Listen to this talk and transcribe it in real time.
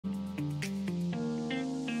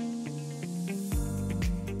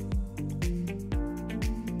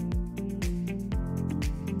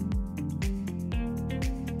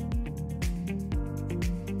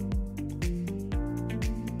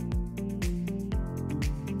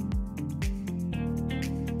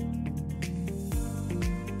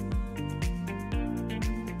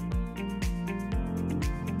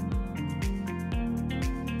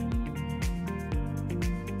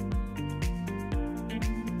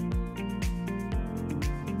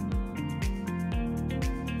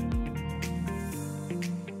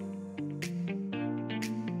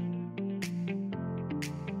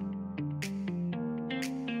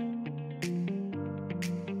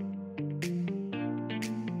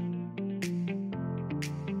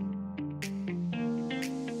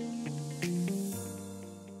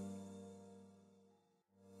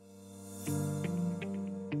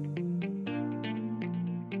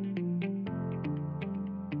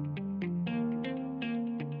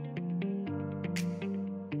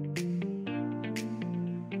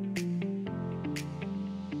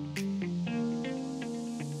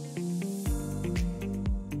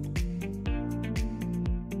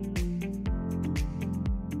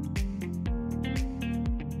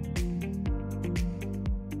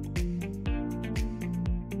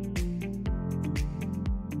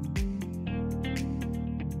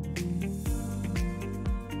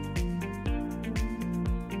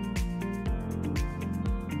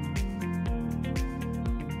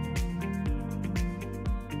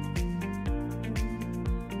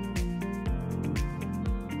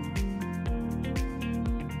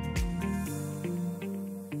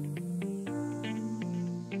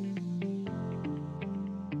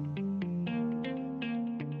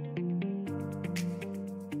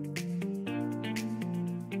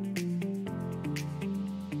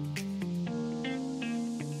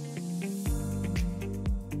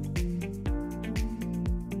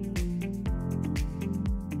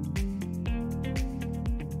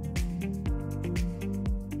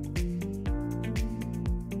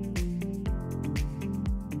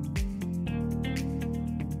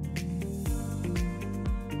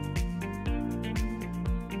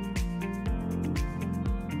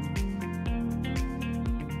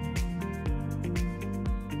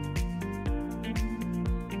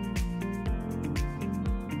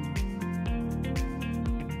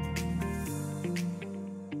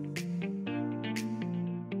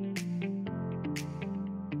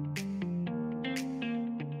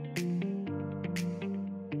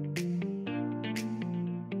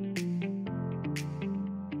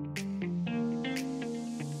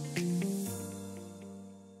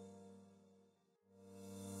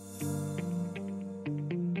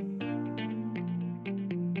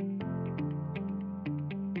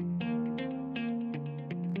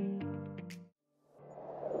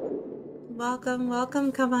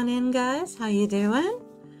Welcome. Come on in, guys. How you doing?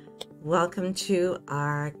 Welcome to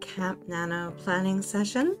our Camp Nano planning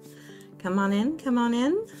session. Come on in.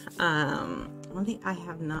 One thing I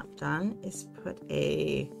have not done is put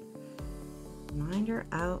a reminder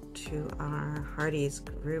out to our Hardy's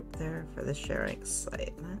group there for the sharing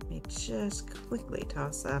site. Let me just quickly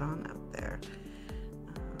toss that on up there.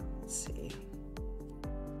 Let's see.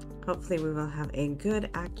 Hopefully we will have a good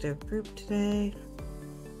active group today.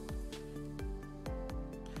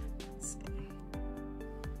 Let's see.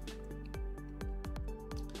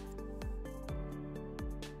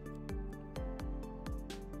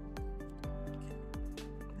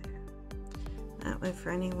 That way, for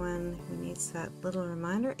anyone who needs that little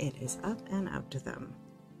reminder, it is up and out to them.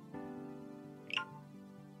 Okay.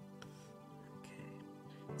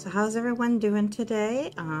 So how's everyone doing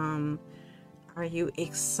today? Are you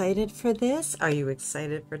excited for this? Are you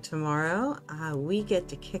excited for tomorrow? We get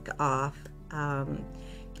to kick off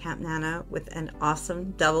Camp Nano with an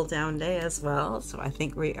awesome double down day as well. So I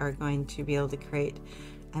think we are going to be able to create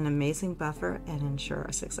an amazing buffer and ensure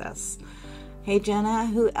our success. Hey Jenna,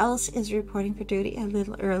 who else is reporting for duty a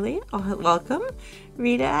little early? Oh, welcome.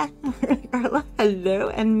 Rita, Carla, hello,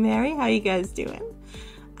 and Mary, how you guys doing?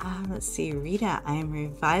 Let's see, Rita, I am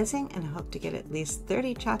revising and hope to get at least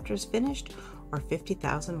 30 chapters finished or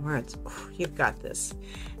 50,000 words. Oh, you've got this.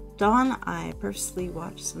 Dawn, I purposely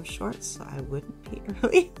watched some shorts so I wouldn't be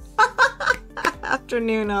early.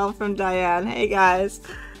 Afternoon all from Diane. Hey guys.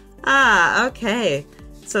 Okay.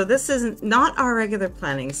 So this is not our regular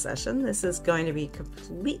planning session. This is going to be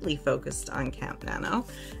completely focused on Camp Nano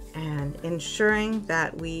and ensuring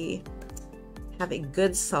that we have a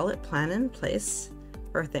good solid plan in place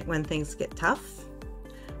for when things get tough,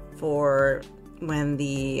 for when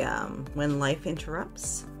life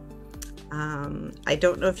interrupts. I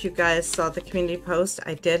don't know if you guys saw the community post.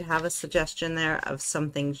 I did have a suggestion there of some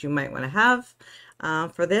things you might want to have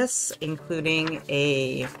for this, including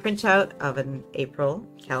a printout of an April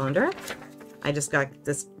calendar. I just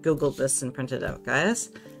Googled this and printed out, guys.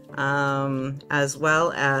 As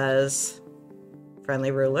well as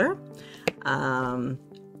friendly ruler.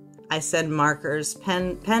 I said markers,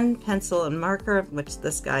 pen, pencil, and marker, which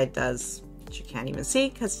this guy does. You can't even see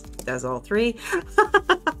because it does all three.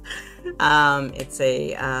 It's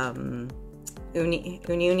a Uni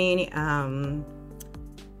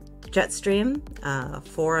Jetstream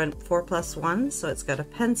 4+1, so it's got a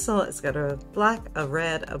pencil, it's got a black, a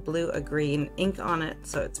red, a blue, a green ink on it,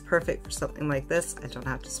 so it's perfect for something like this. I don't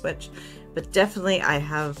have to switch, but definitely I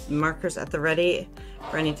have markers at the ready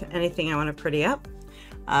for anything I want to pretty up.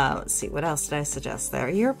 Let's see, what else did I suggest there?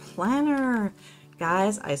 Your planner.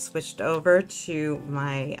 Guys, I switched over to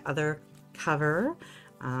my other cover,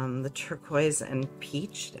 the turquoise and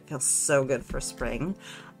peach. It feels so good for spring.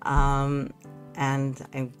 And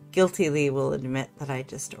I guiltily will admit that I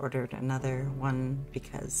just ordered another one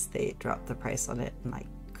because they dropped the price on it and I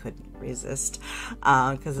couldn't resist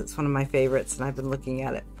because it's one of my favorites and I've been looking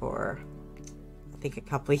at it for I think a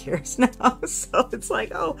couple of years now. So it's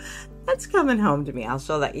like, oh, that's coming home to me. I'll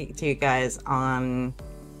show that to you guys on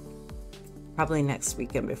probably next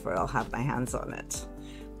weekend before I'll have my hands on it.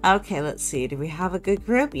 Okay, let's see. Do we have a good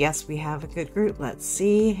group? Yes, we have a good group. Let's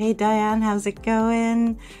see. Hey, Diane, how's it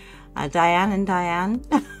going? Diane and Diane.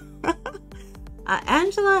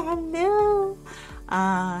 Angela, hello.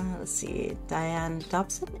 Let's see. Diane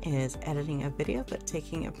Dobson is editing a video but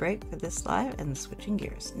taking a break for this live and switching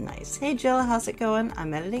gears. Nice. Hey, Jill, how's it going?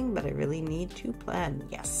 I'm editing, but I really need to plan.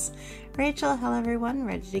 Yes. Rachel, hello, everyone.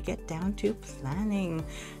 Ready to get down to planning.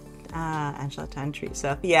 Angela Tantry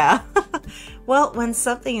stuff. Yeah. Well, when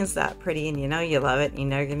something is that pretty and you know you love it and you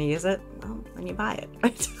know you're going to use it, well, then you buy it,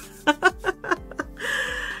 right?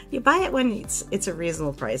 You buy it when it's a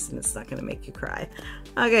reasonable price and it's not going to make you cry.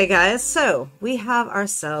 Okay, guys, so we have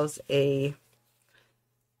ourselves I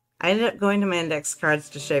ended up going to my index cards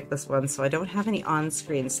to shape this one, so I don't have any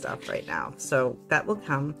on-screen stuff right now. So that will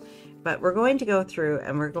come. But we're going to go through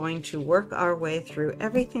and we're going to work our way through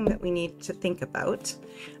everything that we need to think about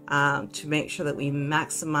to make sure that we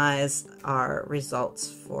maximize our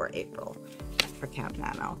results for April for Camp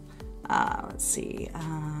Nano. Let's see.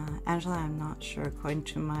 Angela, I'm not sure according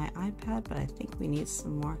to my iPad, but I think we need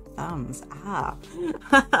some more thumbs.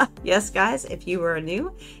 Yes, guys, if you are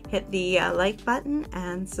new, hit the like button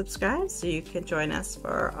and subscribe so you can join us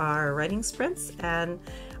for our writing sprints and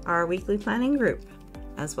our weekly planning group,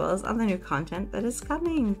 as well as other new content that is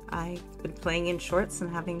coming. I've been playing in shorts and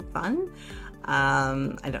having fun.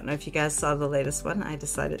 I don't know if you guys saw the latest one. I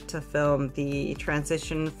decided to film the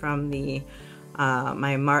transition from the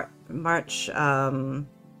my March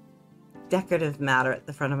decorative matter at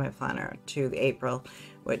the front of my planner to the April,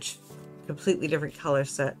 which completely different color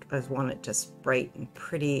set. I just wanted just bright and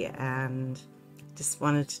pretty and just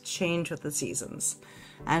wanted to change with the seasons.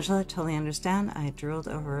 Angela, totally understand. I drooled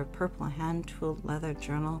over a purple hand-tooled leather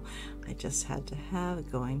journal I just had to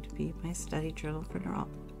have, going to be my study journal for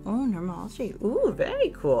neurology. Ooh, very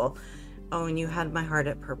cool. Oh, and you had my heart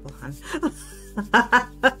at purple, hun.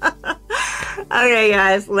 Okay,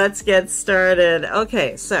 guys, let's get started.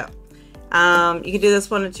 Okay, so you can do this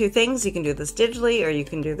one of two things. You can do this digitally, or you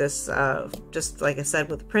can do this just like I said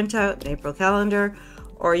with a printout, an April calendar,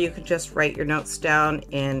 or you can just write your notes down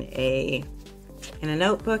in a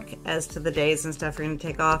notebook as to the days and stuff you're going to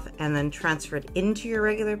take off, and then transfer it into your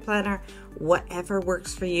regular planner, whatever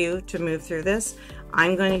works for you to move through this.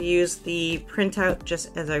 I'm going to use the printout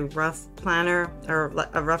just as a rough planner or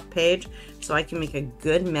a rough page, so I can make a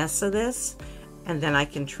good mess of this, and then I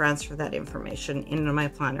can transfer that information into my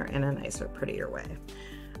planner in a nicer, prettier way.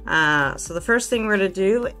 So the first thing we're going to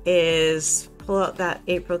do is pull out that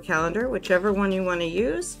April calendar, whichever one you want to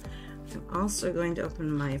use. I'm also going to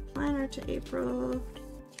open my planner to April. Where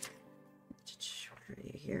are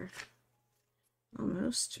you here?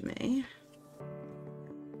 Almost May.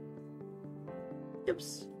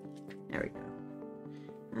 Oops. There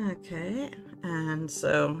we go. Okay, and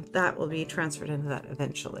so that will be transferred into that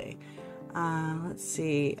eventually. Let's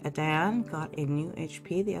see. Adan got a new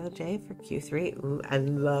HP the other day for Q3. Ooh, I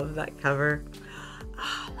love that cover.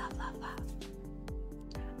 Oh, love, love, love.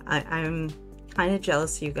 I'm kind of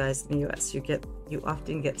jealous of you guys in the US. You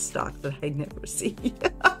often get stock that I never see.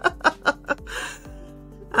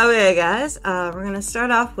 Okay, guys, we're going to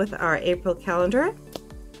start off with our April calendar.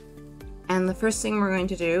 And the first thing we're going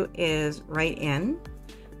to do is write in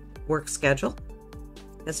work schedule.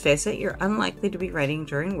 Let's face it, you're unlikely to be writing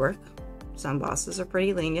during work. Some bosses are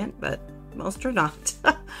pretty lenient, but most are not.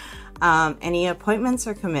 Any appointments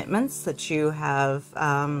or commitments that you have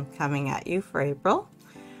coming at you for April.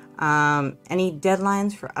 Any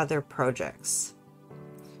deadlines for other projects.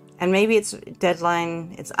 And maybe it's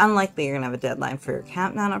unlikely you're going to have a deadline for your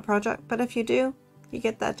Camp NaNo project, but if you do, you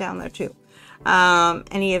get that down there too.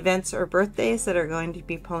 Any events or birthdays that are going to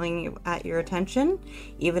be pulling you at your attention,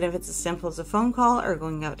 even if it's as simple as a phone call or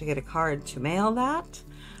going out to get a card to mail that.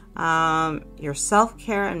 Your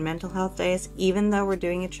self-care and mental health days, even though we're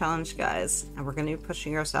doing a challenge, guys, and we're going to be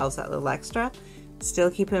pushing ourselves that little extra,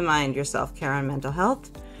 still keep in mind your self-care and mental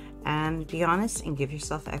health, and be honest and give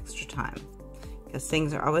yourself extra time, because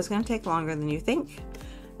things are always going to take longer than you think.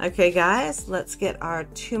 Okay, guys, let's get our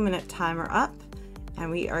 2-minute timer up,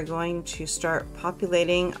 and we are going to start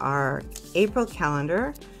populating our April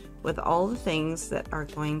calendar with all the things that are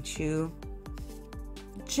going to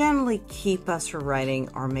generally keep us from writing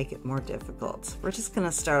or make it more difficult. We're just going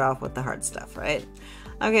to start off with the hard stuff, right?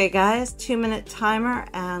 Okay, guys, 2-minute timer,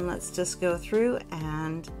 and let's just go through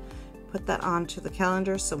and put that onto the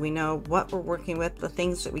calendar so we know what we're working with, the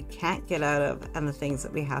things that we can't get out of, and the things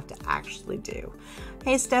that we have to actually do.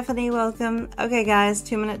 Hey, Stephanie, welcome. Okay, guys,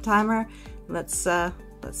 2-minute timer. Let's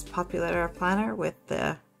populate our planner with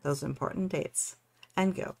those important dates,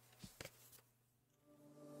 and go.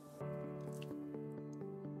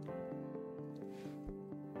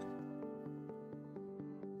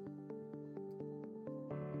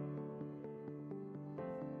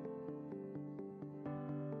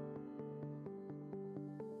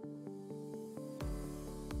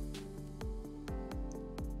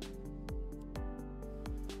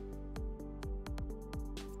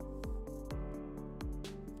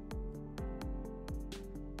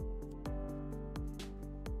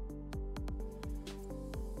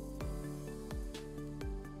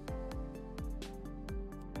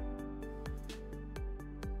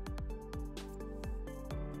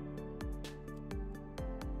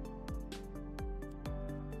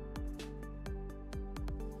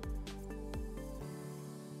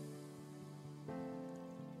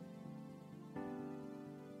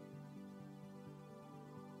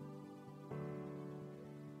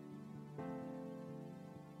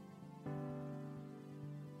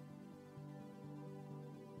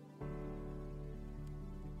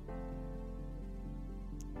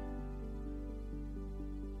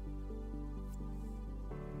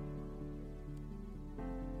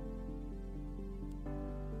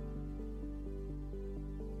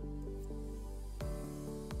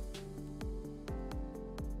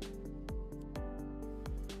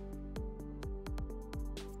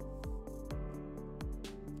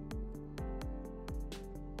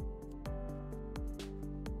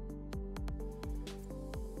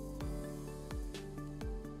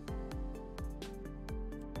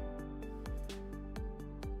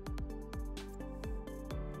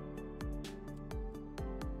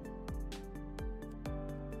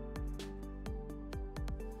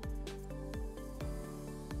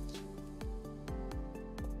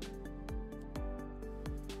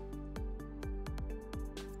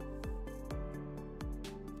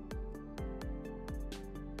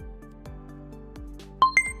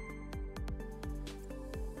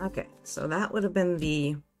 Okay, so that would have been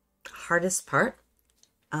the hardest part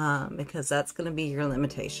because that's going to be your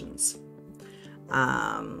limitations.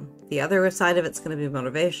 The other side of it's going to be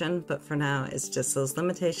motivation, but for now it's just those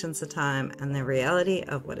limitations of time and the reality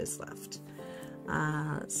of what is left.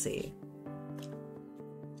 Let's see.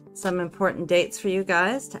 Some important dates for you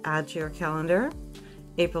guys to add to your calendar.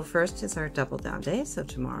 April 1st is our double down day, so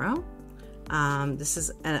tomorrow. This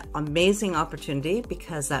is an amazing opportunity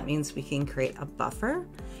because that means we can create a buffer.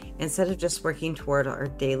 Instead of just working toward our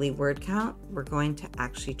daily word count, we're going to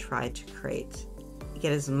actually try to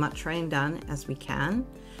get as much writing done as we can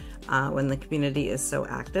when the community is so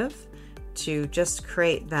active, to just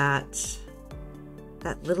create that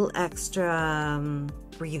little extra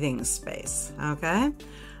breathing space, okay?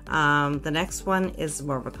 The next one is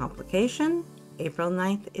more of a complication. April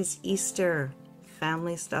 9th is Easter.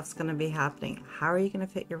 Family stuff's going to be happening. How are you going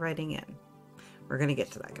to fit your writing in? We're going to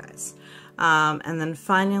get to that, guys. And then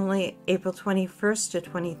finally, April 21st to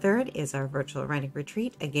 23rd is our virtual writing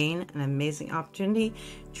retreat. Again, an amazing opportunity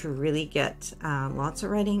to really get lots of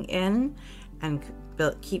writing in and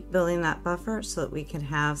keep building that buffer so that we can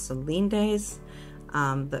have some lean days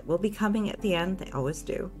that will be coming at the end. They always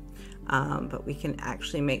do. But we can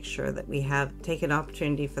actually make sure that we have taken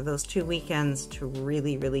opportunity for those 2 weekends to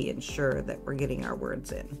really, really ensure that we're getting our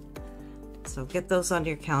words in. So get those onto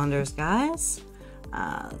your calendars, guys.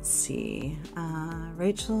 Let's see.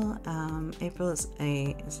 Rachel, April is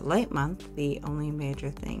a light month. The only major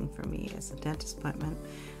thing for me is a dentist appointment,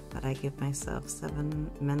 but I give myself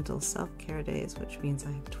 7 mental self-care days, which means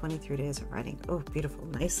I have 23 days of writing. Oh, beautiful,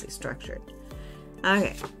 nicely structured.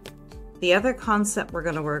 Okay. The other concept we're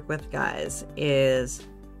going to work with, guys, is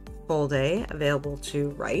full day available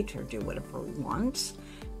to write or do whatever we want.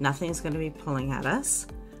 Nothing's going to be pulling at us.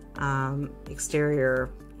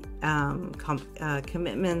 Exterior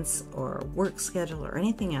commitments or work schedule or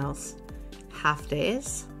anything else. Half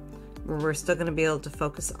days where we're still going to be able to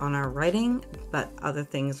focus on our writing, but other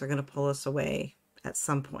things are going to pull us away at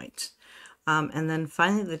some point. And then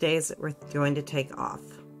finally, the days that we're going to take off,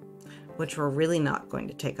 which we're really not going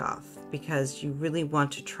to take off, because you really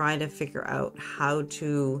want to try to figure out how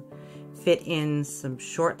to fit in some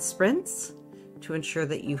short sprints to ensure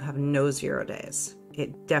that you have no 0 days.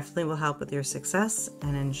 It definitely will help with your success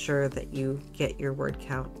and ensure that you get your word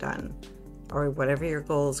count done, or whatever your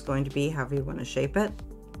goal is going to be, however you want to shape it,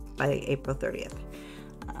 by April 30th.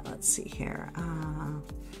 Let's see here.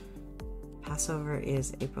 Passover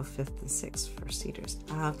is April 5th and 6th for Cedars.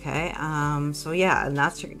 Okay, so yeah, and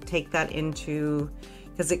that's take that into,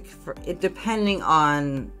 because it depending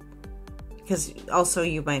on, because also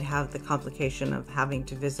you might have the complication of having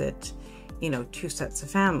to visit, 2 sets of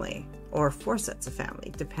family or 4 sets of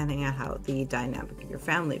family, depending on how the dynamic of your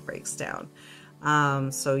family breaks down.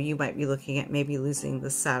 So you might be looking at maybe losing the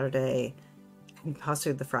Saturday and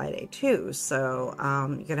possibly the Friday too. So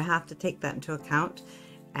you're going to have to take that into account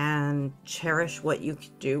and cherish what you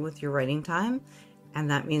can do with your writing time. And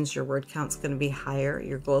that means your word count's going to be higher.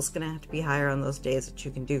 Your goal's going to have to be higher on those days that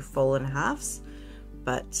you can do full and halves.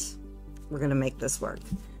 But we're going to make this work.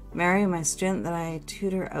 Mary, my student that I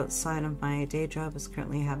tutor outside of my day job, is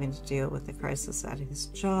currently having to deal with a crisis at his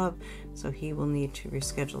job, so he will need to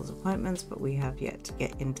reschedule his appointments, but we have yet to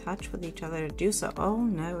get in touch with each other to do so. Oh,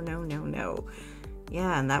 no, no, no, no.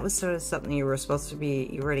 Yeah, and that was sort of something you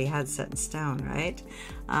already had set in stone, right?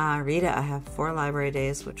 Rita, I have 4 library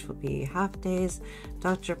days, which will be half days,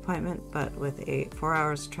 doctor appointment, but with 4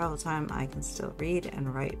 hours travel time, I can still read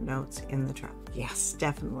and write notes in the travel. Yes,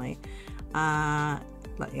 definitely.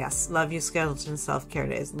 Yes, love you skeleton self-care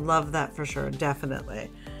days. Love that for sure, definitely.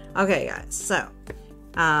 Okay, guys, so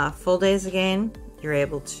full days again. You're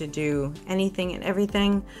able to do anything and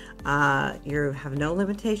everything. You have no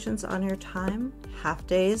limitations on your time. Half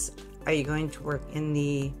days, are you going to work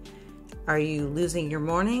are you losing your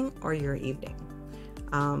morning or your evening?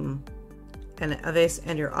 And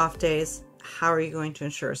your off days, how are you going to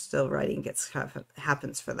ensure still writing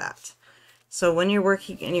happens for that? So when you're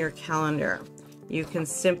working in your calendar, you can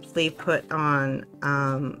simply put on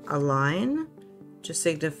a line to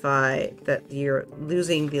signify that you're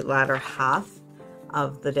losing the latter half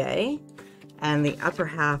of the day, and the upper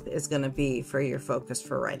half is going to be for your focus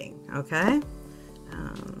for writing. Okay,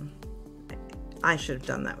 I should have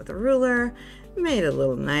done that with a ruler, made it a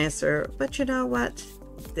little nicer, but you know what,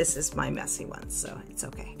 this is my messy one, so it's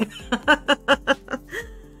okay.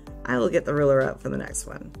 I will get the ruler out for the next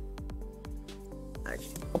one. Okay,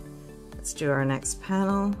 let's do our next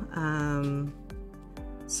panel.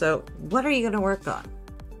 So what are you going to work on?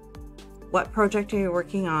 What project are you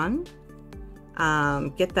working on?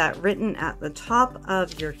 Get that written at the top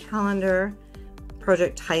of your calendar.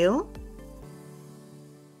 project title.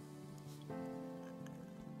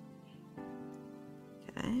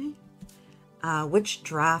 Okay. Which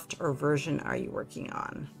draft or version are you working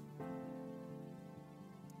on?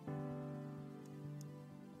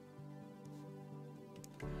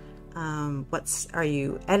 Are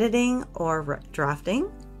you editing or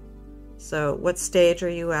drafting? So what stage are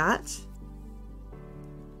you at?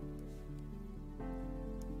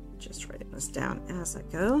 Just writing this down as I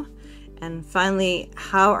go. And finally,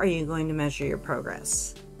 how are you going to measure your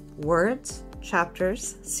progress? Words,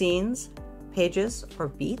 chapters, scenes, pages, or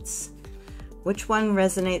beats? Which one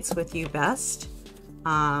resonates with you best?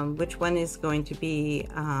 Which one is going to be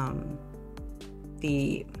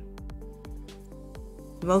the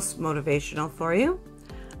most motivational for you?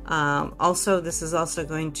 Also, this is also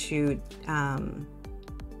going to, trying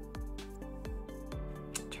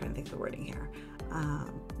to think of the wording here.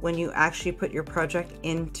 When you actually put your project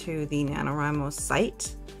into the NaNoWriMo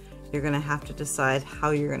site, you're going to have to decide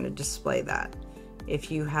how you're going to display that. If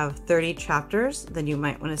you have 30 chapters, then you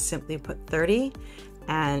might want to simply put 30,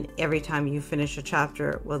 and every time you finish a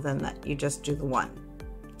chapter, well, then you just do the one.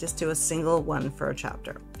 Just do a single one for a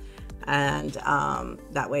chapter. And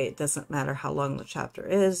that way it doesn't matter how long the chapter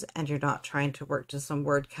is, and you're not trying to work to some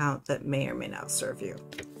word count that may or may not serve you.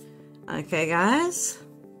 Okay, guys?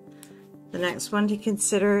 The next one to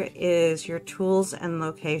consider is your tools and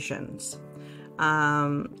locations.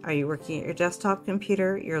 Are you working at your desktop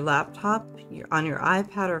computer, your laptop, on your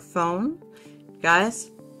iPad or phone?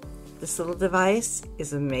 Guys, this little device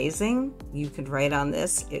is amazing. You can write on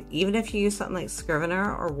this. Even if you use something like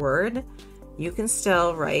Scrivener or Word, you can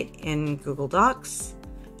still write in Google Docs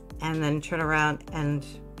and then turn around, and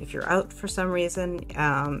if you're out for some reason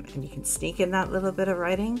and you can sneak in that little bit of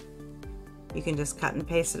writing, you can just cut and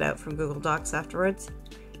paste it out from Google Docs afterwards,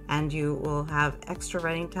 and you will have extra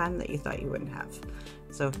writing time that you thought you wouldn't have.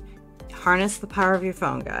 So harness the power of your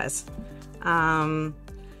phone, guys.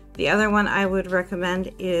 The other one I would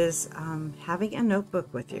recommend is having a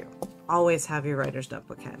notebook with you. Always have your writer's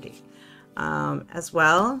notebook handy. As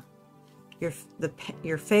well,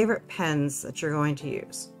 your favorite pens that you're going to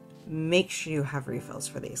use. Make sure you have refills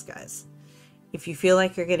for these guys. If you feel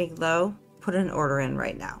like you're getting low, put an order in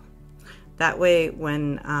right now. That way,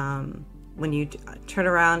 when you turn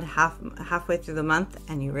around halfway through the month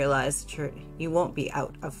and you realize that you won't be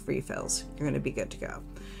out of refills, you're going to be good to go.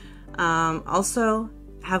 Also,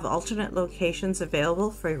 have alternate locations available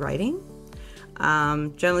for writing.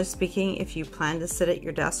 Generally speaking, if you plan to sit at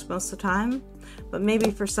your desk most of the time, but maybe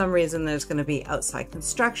for some reason there's going to be outside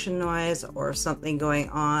construction noise or something going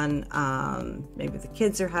on, maybe the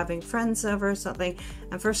kids are having friends over or something,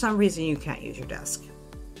 and for some reason you can't use your desk.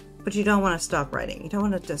 But you don't want to stop writing. You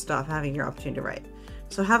don't want to stop having your opportunity to write.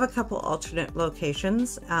 So have a couple alternate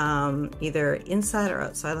locations, either inside or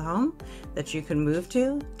outside the home, that you can move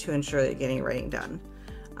to ensure that you're getting writing done.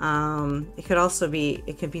 It could also be,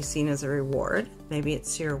 it could be seen as a reward. Maybe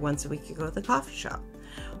it's your once a week you go to the coffee shop,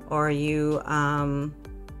 or you,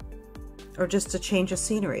 or just a change of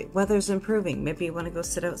scenery. Weather's improving. Maybe you want to go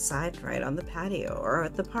sit outside, right, on the patio or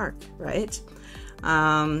at the park, right?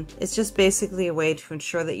 It's just basically a way to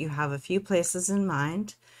ensure that you have a few places in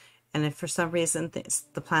mind, and if for some reason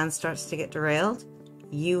the plan starts to get derailed,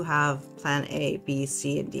 you have plan A, B,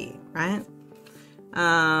 C, and D, right?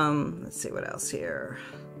 Let's see what else here.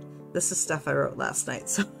 This is stuff I wrote last night,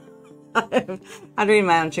 so I'm reading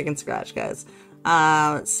my own chicken scratch, guys.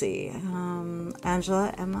 Let's see.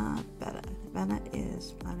 Angela Emma Bennett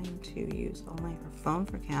is planning to use only her phone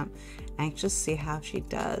for camp. Anxious to see how she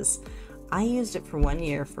does. I used it for 1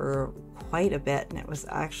 year for quite a bit, and it was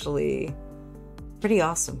actually pretty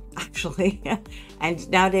awesome, actually. And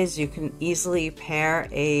nowadays you can easily pair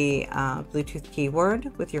a Bluetooth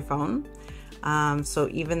keyboard with your phone. So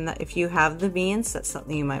even if you have the means, that's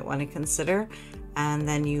something you might want to consider. And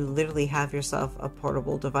then you literally have yourself a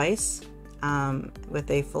portable device with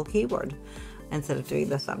a full keyboard instead of doing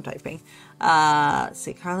the thumb typing. Let's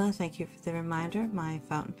see, Carla, thank you for the reminder. My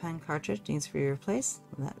fountain pen cartridge needs to be replaced.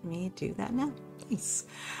 Let me do that now. Thanks.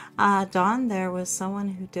 Dawn, there was someone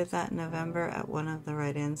who did that in November at one of the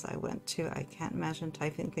write-ins I went to. I can't imagine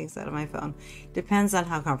typing things out of my phone. Depends on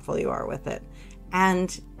how comfortable you are with it.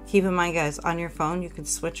 And keep in mind, guys, on your phone, you can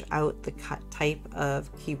switch out the type of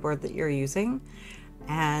keyboard that you're using.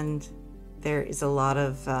 And there is a lot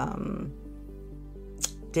of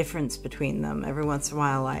difference between them. Every once in a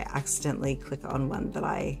while I accidentally click on one that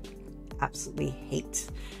I absolutely hate,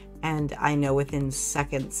 and I know within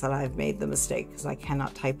seconds that I've made the mistake because I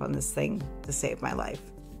cannot type on this thing to save my life.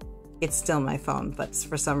 It's still my phone, but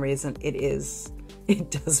for some reason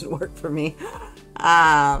it doesn't work for me.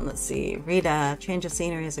 Let's see. Rita, change of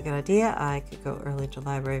scenery is a good idea. I could go early to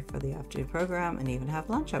library for the afternoon program and even have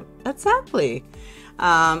lunch out. Exactly.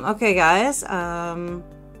 Okay, guys. What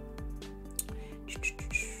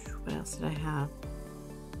else did I have?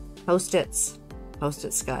 Post-its.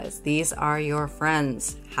 Post-its, guys. These are your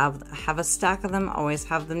friends. Have a stack of them. Always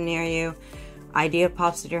have them near you. Idea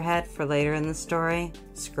pops in your head for later in the story.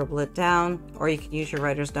 Scribble it down, or you can use your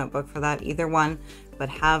writer's notebook for that. Either one. But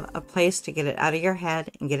have a place to get it out of your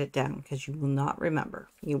head and get it down, because you will not remember.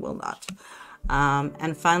 You will not.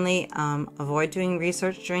 And finally, avoid doing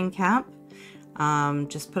research during camp.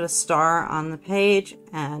 Just put a star on the page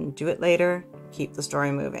and do it later. Keep the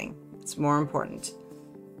story moving. It's more important.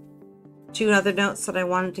 2 other notes that I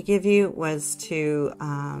wanted to give you was to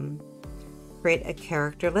create a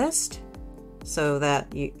character list so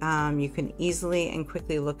that you can easily and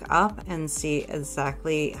quickly look up and see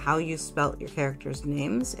exactly how you spelt your characters'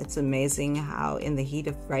 names. It's amazing how in the heat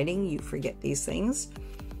of writing you forget these things.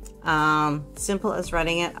 Simple as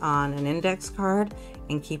writing it on an index card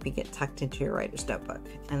and keeping it tucked into your writer's notebook.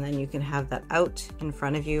 And then you can have that out in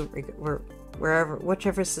front of you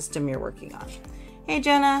whichever system you're working on. Hey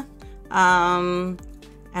Jenna! And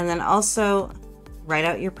then also write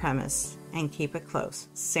out your premise and keep it close.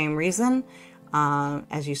 Same reason.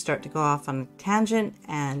 As you start to go off on a tangent,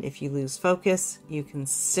 and if you lose focus, you can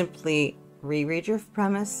simply reread your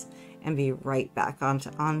premise and be right back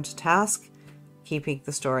onto task, keeping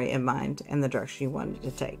the story in mind and the direction you wanted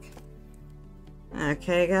to take.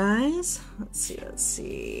 Okay, guys, let's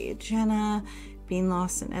see. Jenna, being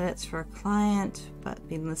lost in edits for a client, but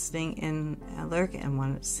been listening in Lurk and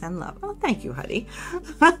wanted to send love. Oh, thank you, Huddy.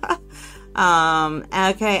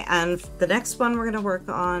 Okay, and the next one we're going to work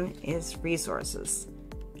on is resources.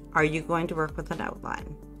 Are you going to work with an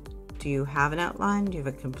outline? Do you have an outline? Do you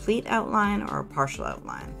have a complete outline or a partial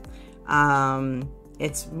outline?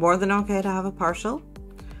 It's more than okay to have a partial.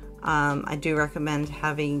 I do recommend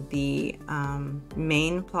having the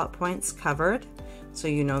main plot points covered so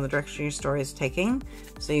you know the direction your story is taking.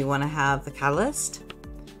 So you want to have the catalyst,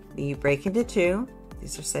 the break into 2.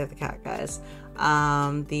 These are Save the Cat, guys.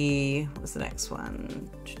 What's the next one?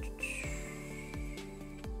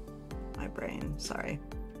 My brain, sorry.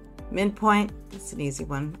 Midpoint, that's an easy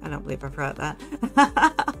one. I don't believe I forgot that.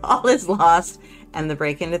 All is lost, and the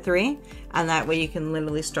break into 3. And that way you can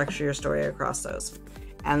literally structure your story across those.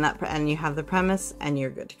 And you have the premise and you're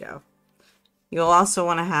good to go. You'll also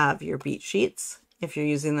want to have your beat sheets if you're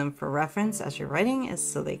using them for reference as you're writing, is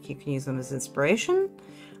so that you can use them as inspiration.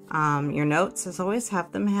 Your notes, as always,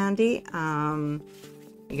 have them handy.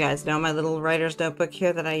 You guys know my little writer's notebook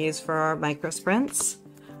here that I use for our micro sprints.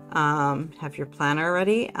 Have your planner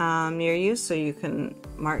ready near you so you can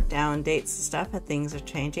mark down dates and stuff if things are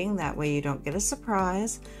changing. That way you don't get a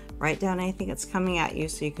surprise. Write down anything that's coming at you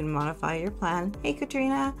so you can modify your plan. Hey,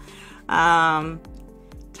 Katrina.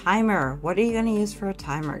 Timer. What are you going to use for a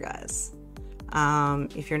timer, guys?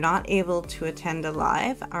 If you're not able to attend a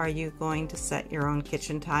live, are you going to set your own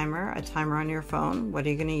kitchen timer, a timer on your phone? What are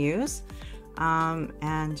you going to use?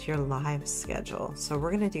 And your live schedule. So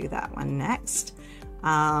we're going to do that one next.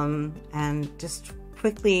 And just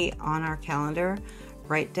quickly on our calendar,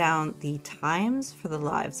 write down the times for the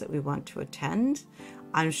lives that we want to attend.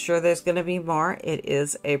 I'm sure there's going to be more. It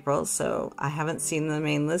is April, so I haven't seen the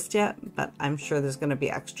main list yet, but I'm sure there's going to be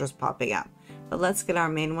extras popping up. But let's get our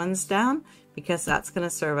main ones down, because that's going to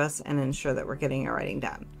serve us and ensure that we're getting our writing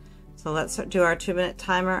done. So let's do our 2-minute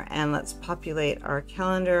timer and let's populate our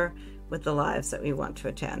calendar with the lives that we want to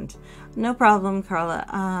attend. No problem, Carla,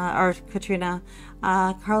 or Katrina.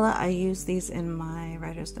 Carla, I use these in my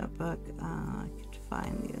writer's notebook. I could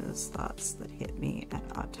find those thoughts that hit me at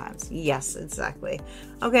odd times. Yes, exactly.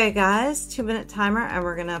 Okay, guys, 2-minute timer, and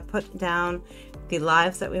we're gonna put down the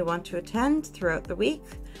lives that we want to attend throughout the week.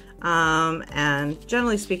 And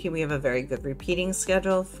generally speaking, we have a very good repeating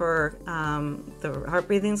schedule for the Heart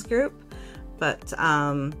Breathings group. But,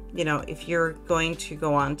 you know, if you're going to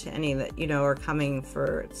go on to any that, you know, are coming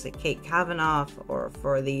for, say, Kate Kavanaugh or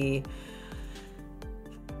for the,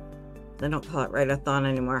 they don't call it write-a-thon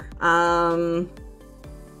anymore. I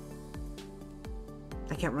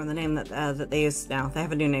can't remember the name that they use now. They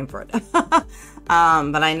have a new name for it.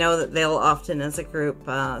 But I know that they'll often, as a group,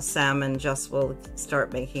 Sam and Jess will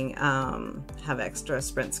start making, have extra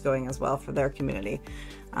sprints going as well for their community.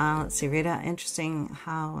 Let's see, Rita, interesting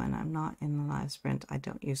how when I'm not in the live sprint, I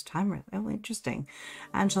don't use timer. Oh, interesting.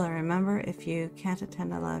 Angela, remember, if you can't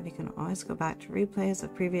attend a live, you can always go back to replays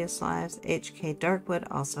of previous lives. HK Darkwood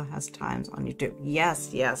also has times on YouTube.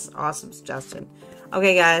 Yes, yes, awesome suggestion.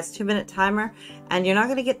 Okay, guys, 2-minute timer, and you're not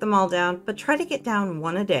going to get them all down, but try to get down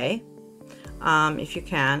one a day. if you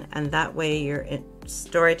can, and that way you're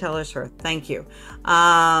storytellers for thank you.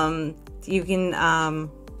 You can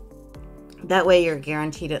that way you're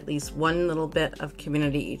guaranteed at least one little bit of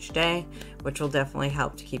community each day, which will definitely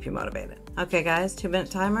help to keep you motivated. Okay guys, 2-minute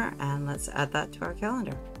timer, and let's add that to our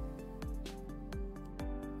calendar.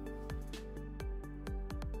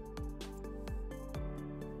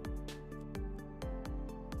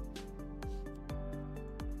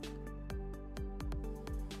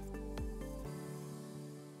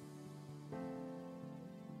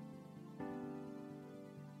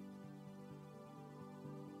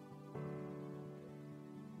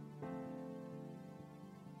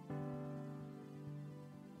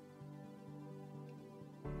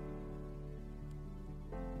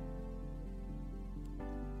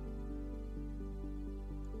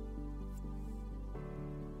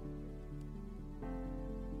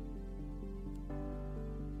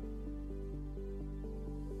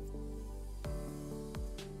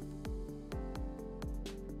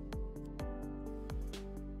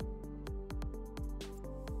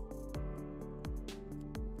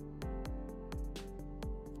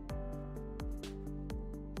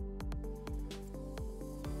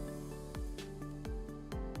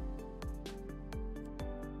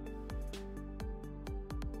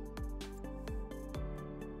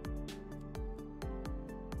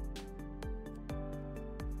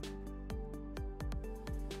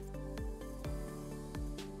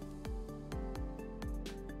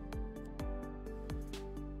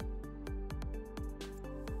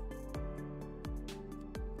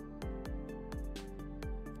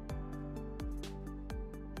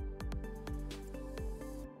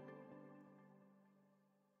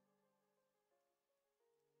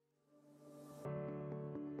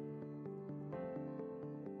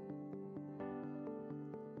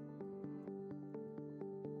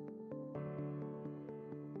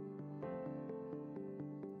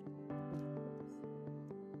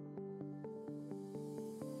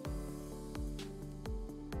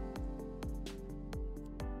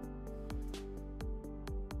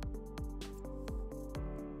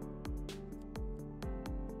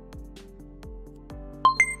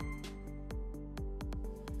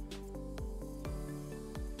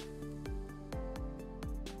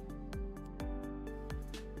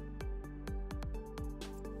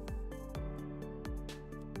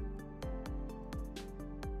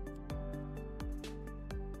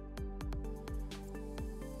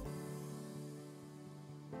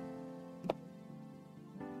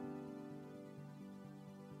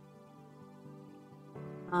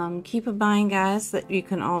 Keep in mind, guys, that you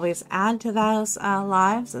can always add to those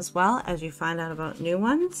lives as well as you find out about new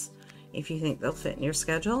ones. If you think they'll fit in your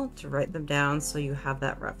schedule, to write them down so you have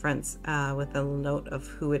that reference with a note of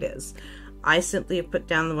who it is. I simply put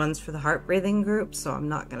down the ones for the heart breathing group, so I'm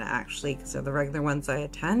not going to actually, because they're the regular ones I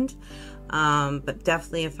attend. But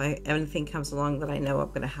definitely, if anything comes along that I know I'm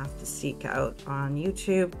going to have to seek out on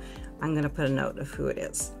YouTube, I'm going to put a note of who it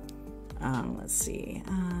is. Let's see.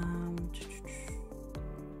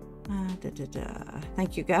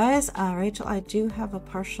 Thank you guys. Rachel, I do have a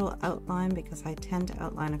partial outline because I tend to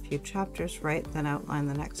outline a few chapters, right, then outline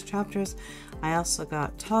the next chapters. I also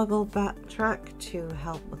got Toggle Backtrack to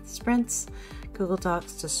help with sprints, Google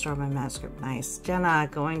Docs to store my manuscript. Nice. Jenna,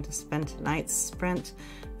 going to spend tonight's sprint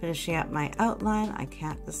finishing up my outline. I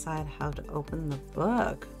can't decide how to open the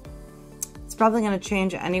book. It's probably going to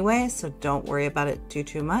change anyway, so don't worry about it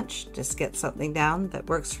too much. Just get something down that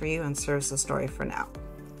works for you and serves the story for now.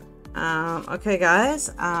 Okay guys,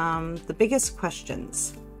 the biggest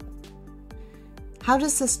questions. How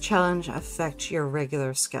does this challenge affect your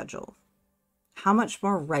regular schedule? How much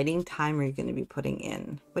more writing time are you going to be putting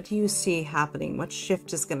in? What do you see happening? What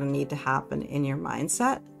shift is going to need to happen in your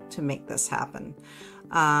mindset to make this happen?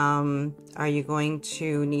 Are you going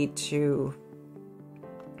to need to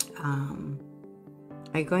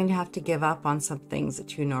are you going to have to give up on some things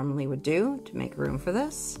that you normally would do to make room for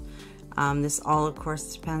this? This all, of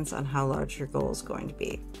course, depends on how large your goal is going to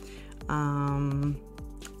be. And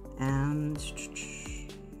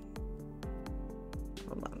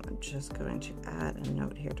hold on, I'm just going to add a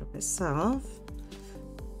note here to myself.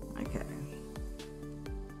 Okay.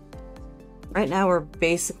 Right now, we're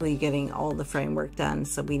basically getting all the framework done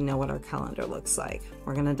so we know what our calendar looks like.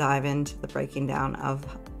 We're going to dive into the breaking down of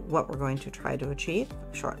what we're going to try to achieve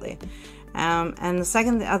shortly. And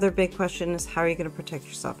the other big question is, how are you going to protect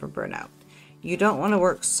yourself from burnout? You don't want to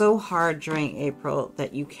work so hard during April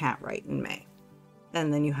that you can't write in May.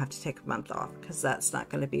 And then you have to take a month off, because that's not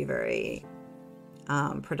going to be very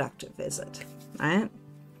productive, is it? All right?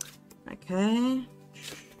 Okay.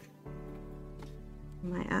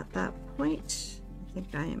 Am I at that point? think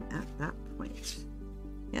I am at that point.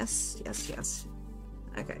 Yes, yes, yes.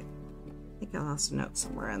 Okay. I think I lost a note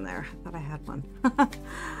somewhere in there. I thought I had one.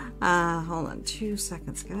 Hold on 2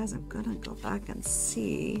 seconds, guys. I'm gonna go back and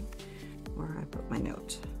see where I put my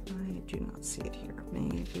note. I do not see it here.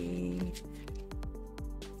 Maybe.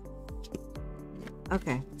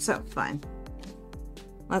 Okay, so fine.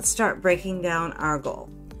 Let's start breaking down our goal.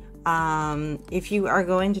 If you are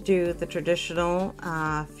going to do the traditional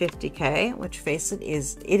 50K, which face it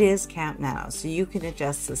is Camp Nano, so you can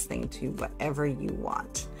adjust this thing to whatever you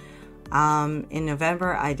want. In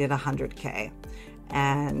November, I did 100K,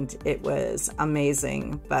 and it was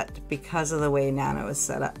amazing. But because of the way Nano is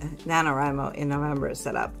set up, NaNoWriMo in November is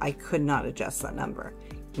set up, I could not adjust that number.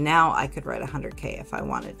 Now I could write 100K if I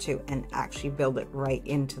wanted to and actually build it right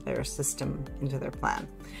into their system, into their plan.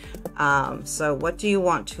 So what do you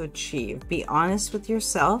want to achieve? Be honest with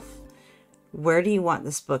yourself. Where do you want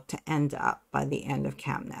this book to end up by the end of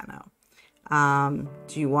Camp Nano?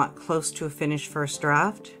 Do you want close to a finished first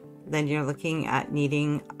draft? Then you're looking at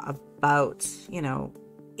needing about,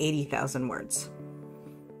 80,000 words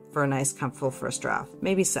for a nice, comfortable first draft,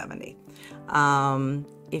 maybe 70.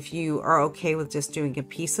 If you are okay with just doing a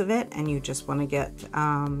piece of it and you just want to get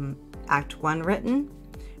Act 1 written,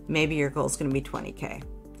 maybe your goal is going to be 20K.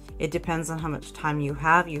 It depends on how much time you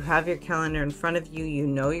have. You have your calendar in front of you. You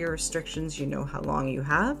know your restrictions. You know how long you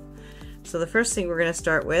have. So the first thing we're going to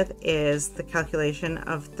start with is the calculation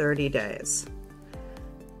of 30 days.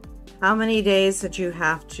 How many days did you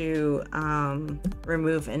have to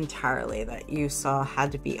remove entirely that you saw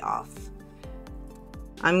had to be off?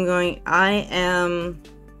 I'm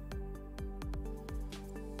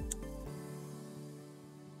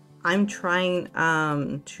trying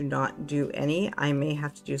to not do any. I may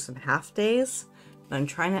have to do some half days, but I'm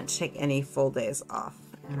trying not to take any full days off.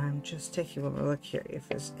 And I'm just taking a look here if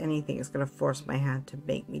there's anything that's going to force my hand to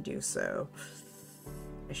make me do so.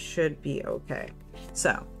 I should be okay.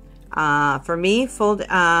 So, for me, full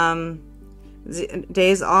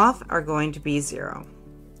days off are going to be 0.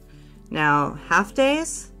 Now, half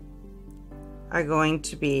days are going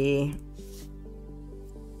to be,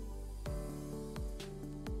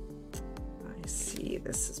 I see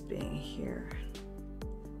this as being here.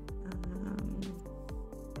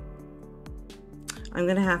 I'm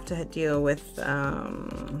going to have to deal with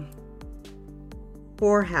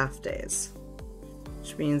 4 half days,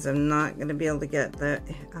 which means I'm not going to be able to get the,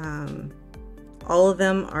 all of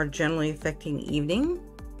them are generally affecting evening,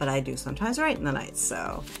 but I do sometimes write in the night,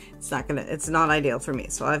 so it's not ideal for me.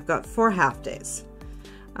 So I've got 4 half days.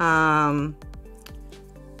 And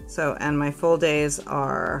my full days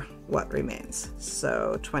are what remains.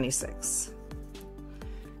 So 26.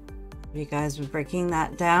 You guys been breaking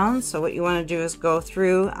that down. So what you want to do is go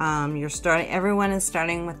through, everyone is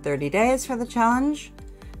starting with 30 days for the challenge.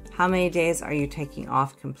 How many days are you taking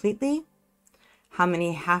off completely? How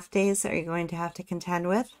many half days are you going to have to contend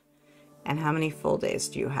with? And how many full days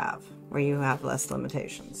do you have where you have less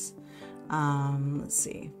limitations? Let's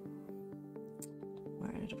see.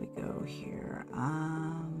 Where did we go here?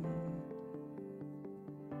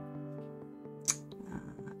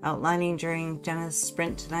 Outlining during Jenna's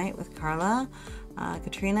sprint tonight with Carla.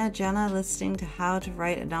 Katrina, Jenna listening to how to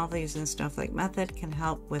write a novel using Snowflake method can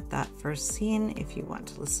help with that first scene. If you want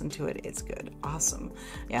to listen to it, it's good. Awesome.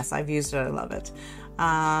 Yes, I've used it. I love it.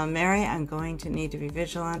 Mary, I'm going to need to be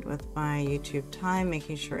vigilant with my YouTube time,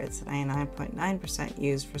 making sure it's 99.9%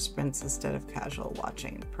 used for sprints instead of casual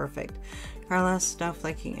watching. Perfect. Carla,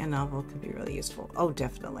 snowflaking a novel could be really useful. Oh,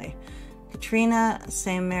 definitely. Katrina,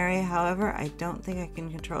 same Mary, however, I don't think I can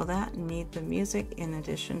control that and need the music in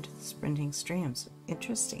addition to the sprinting streams.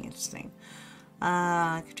 Interesting.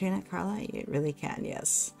 Katrina, Carla, you really can,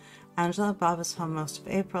 yes. Angela, Bob is home most of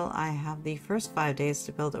April. I have the first 5 days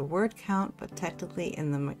to build a word count, but technically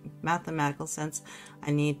in the mathematical sense,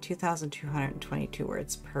 I need 2,222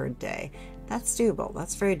 words per day. That's doable.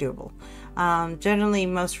 That's very doable. Generally,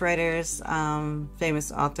 most writers,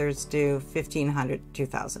 famous authors do 1,500 to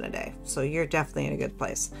 2,000 a day. So you're definitely in a good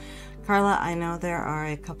place. Carla, I know there are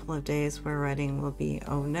a couple of days where writing will be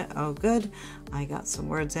oh good. I got some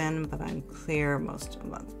words in, but I'm clear most of the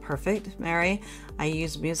month. Perfect. Mary, I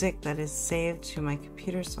use music that is saved to my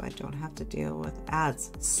computer so I don't have to deal with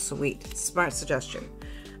ads. Sweet. Smart suggestion.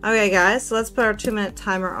 Okay, guys, so let's put our 2-minute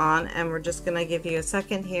timer on, and we're just going to give you a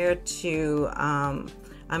second here to,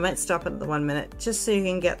 I might stop at the 1 minute just so you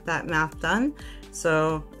can get that math done.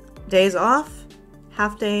 So days off,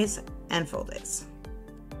 half days, and full days.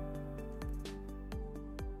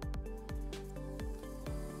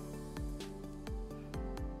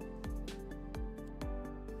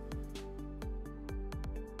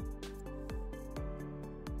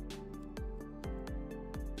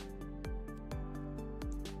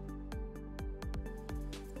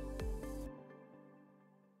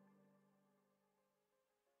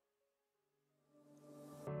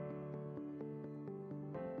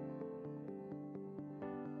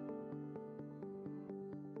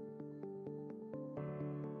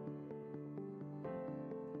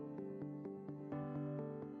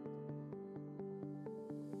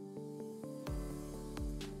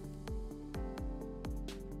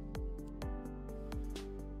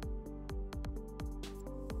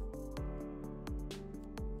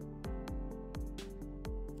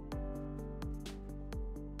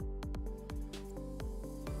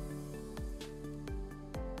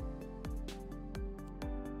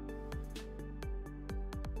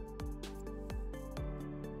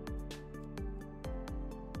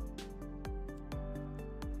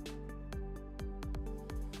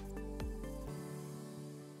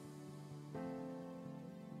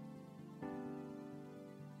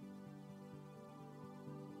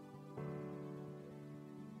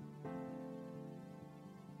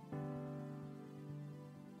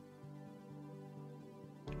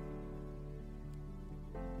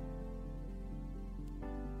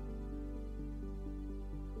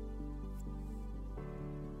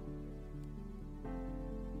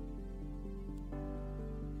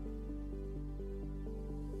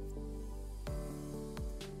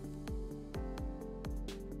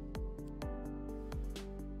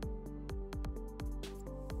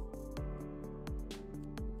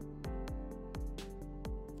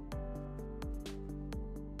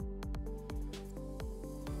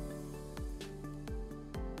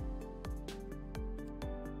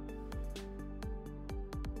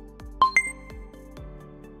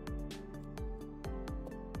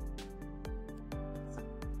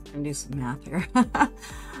 gonna do some math here.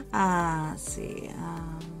 Let's see.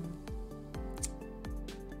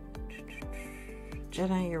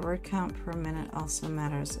 Jenna, your word count per minute also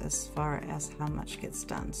matters as far as how much gets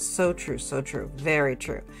done. So true, so true, very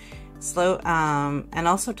true. Slow, and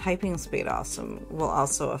also typing speed also will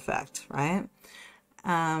also affect, right?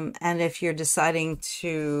 And if you're deciding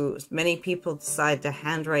to, many people decide to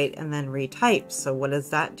handwrite and then retype. So what does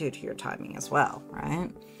that do to your timing as well, right?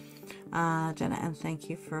 Jenna, and thank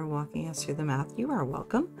you for walking us through the math. You are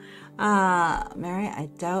welcome. Mary, I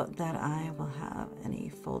doubt that I will have any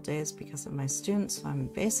full days because of my students, so I'm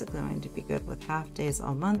basically going to be good with half days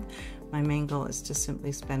all month. My main goal is to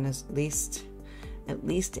simply spend at least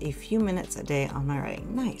a few minutes a day on my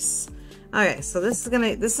writing. Nice. Okay, so this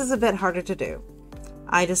is a bit harder to do.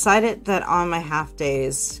 I decided that on my half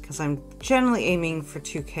days, because I'm generally aiming for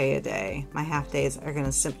 2K a day, my half days are going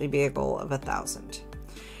to simply be a goal of 1,000.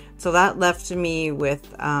 So that left me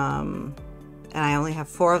with, and I only have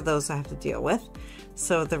 4 of those I have to deal with.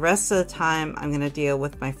 So the rest of the time, I'm going to deal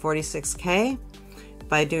with my 46K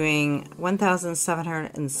by doing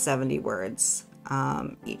 1,770 words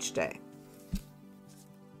each day.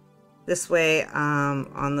 This way,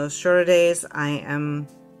 on those shorter days, I am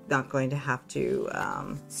not going to have to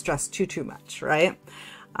stress too much, right?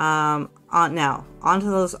 Now,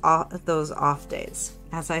 onto those off days.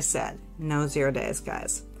 As I said, no 0 days,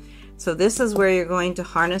 guys. So this is where you're going to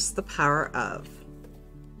harness the power of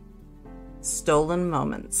stolen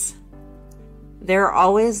moments. There are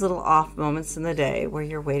always little off moments in the day where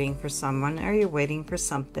you're waiting for someone or you're waiting for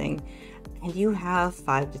something and you have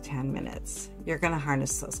 5 to 10 minutes. You're going to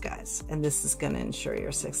harness those guys, and this is going to ensure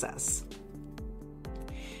your success.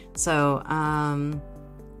 So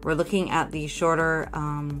we're looking at the shorter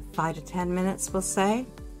 5 to 10 minutes, we'll say.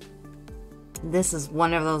 This is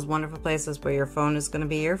one of those wonderful places where your phone is going to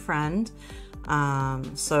be your friend.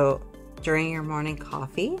 So during your morning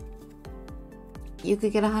coffee, you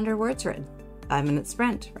could get 100 words written. 5-minute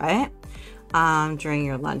sprint, right? During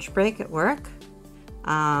your lunch break at work,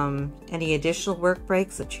 any additional work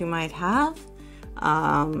breaks that you might have.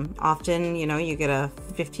 Often, you know, you get a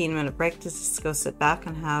 15-minute break to just go sit back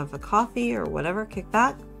and have a coffee or whatever, kick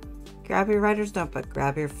back, grab your writer's notebook,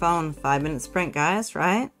 grab your phone, 5-minute sprint, guys,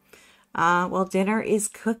 right? Well, dinner is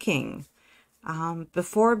cooking.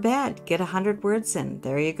 Before bed, get 100 words in.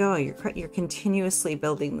 There you go. You're continuously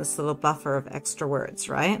building this little buffer of extra words,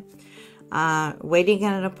 right? Waiting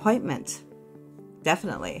at an appointment.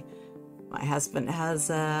 Definitely. My husband has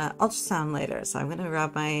ultrasound later, so I'm going to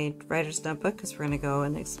grab my writer's notebook because we're going to go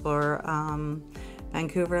and explore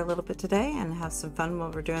Vancouver a little bit today and have some fun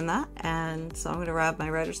while we're doing that. And so I'm going to grab my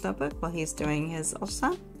writer's notebook while he's doing his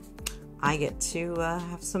ultrasound. I get to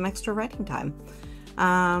have some extra writing time.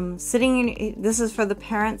 This is for the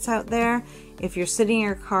parents out there. If you're sitting in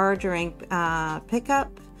your car during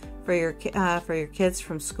pickup for your kids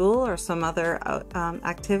from school or some other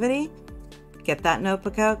activity, get that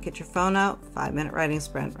notebook out, get your phone out, 5-minute writing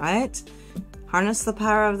sprint, right? Harness the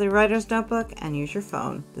power of the writer's notebook and use your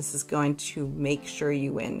phone. This is going to make sure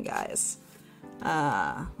you win, guys.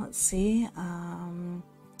 Let's see.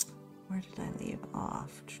 Where did I leave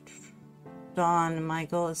off? Dawn, my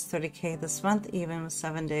goal is 30K this month. Even with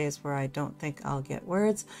 7 days where I don't think I'll get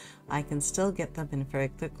words, I can still get them in very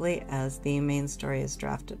quickly as the main story is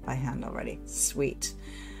drafted by hand already. Sweet.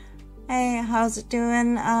 Hey, how's it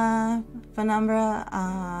doing, Penumbra?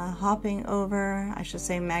 Hopping over, I should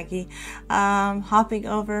say Maggie, hopping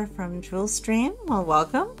over from Jewel's stream. Well,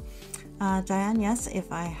 welcome. Diane, yes,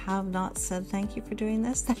 if I have not said thank you for doing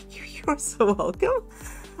this, thank you. You're so welcome.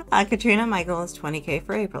 Katrina, my goal is 20K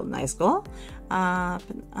for April. Nice goal.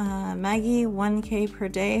 Maggie, 1K per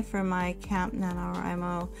day for my Camp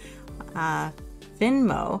NaNoWriMo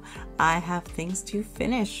Finmo. I have things to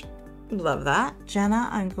finish. Love that. Jenna,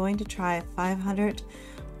 I'm going to try 500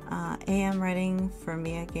 AM writing for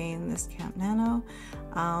me again this Camp Nano.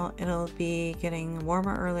 It'll be getting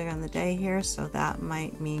warmer earlier in the day here, so that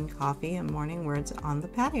might mean coffee and morning words on the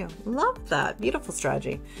patio. Love that. Beautiful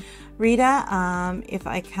strategy. Rita, if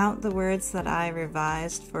I count the words that I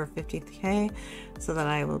revised for 50K, so that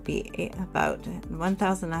I will be about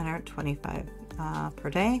 1,925 per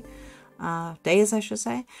day. Days, I should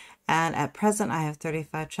say. And at present, I have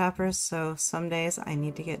 35 chapters, so some days I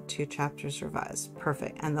need to get 2 chapters revised.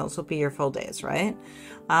 Perfect. And those will be your full days, right?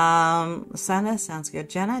 Santa, sounds good.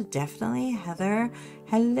 Jenna, definitely. Heather,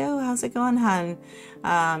 hello. How's it going, hon?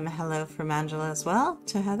 Hello from Angela as well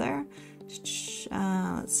to Heather.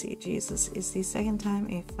 Let's see. Jesus, is the second time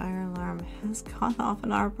a fire alarm has gone off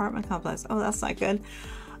in our apartment complex. Oh, that's not good.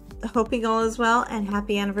 Hoping all is well, and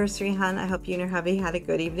happy anniversary, hon. I hope you and your hubby had a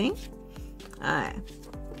good evening.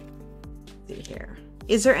 here.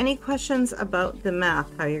 Is there any questions about the math,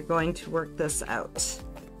 how you're going to work this out?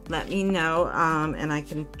 Let me know, and I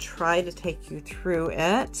can try to take you through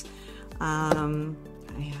it. I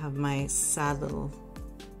have my sad little...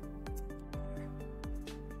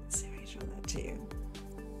 Let's see if I show that to you.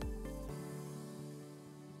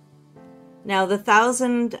 Now, the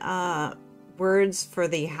 1,000 words for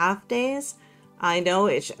the half days, I know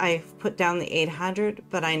I've put down the 800,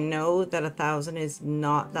 but I know that 1,000 is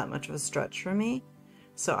not that much of a stretch for me.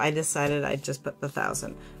 So I decided I'd just put the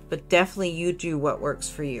 1,000. But definitely you do what works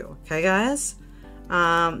for you. Okay, guys?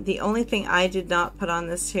 The only thing I did not put on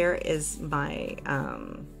this here is my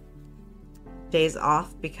days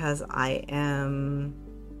off, because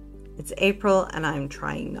it's April and I'm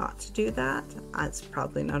trying not to do that. It's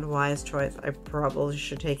probably not a wise choice. I probably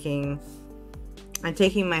should I'm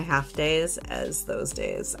taking my half days as those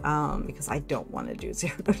days, because I don't want to do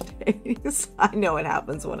 0 days. I know it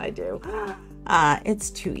happens when I do.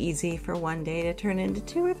 It's too easy for one day to turn into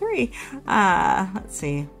 2 or 3. Let's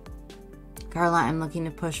see. Carla, I'm looking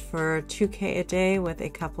to push for 2K a day with a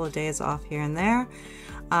couple of days off here and there.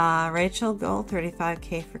 Rachel, goal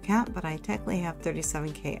 35K for camp, but I technically have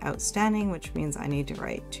 37K outstanding, which means I need to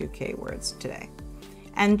write 2K words today.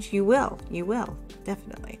 And you will,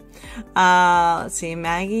 definitely. Let's see,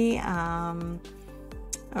 Maggie. Oh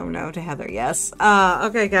no, to Heather, yes.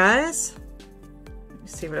 Okay, guys. Let me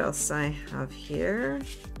see what else I have here.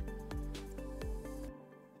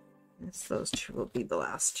 Yes, those two will be the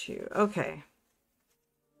last two. Okay.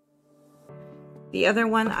 The other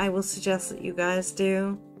one I will suggest that you guys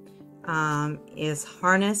do is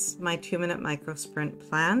harness my 2-minute micro sprint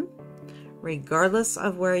plan. Regardless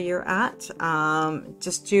of where you're at,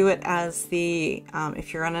 just do it as the,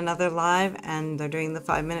 if you're on another live and they're doing the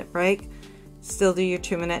 5-minute break, still do your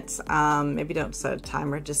 2 minutes. Maybe don't set a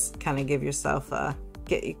timer, just kind of give yourself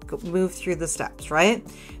move through the steps, right?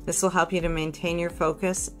 This will help you to maintain your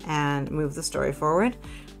focus and move the story forward.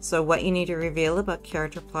 So what you need to reveal about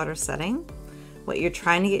character, plot, or setting, what you're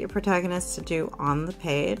trying to get your protagonist to do on the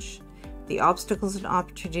page, the obstacles and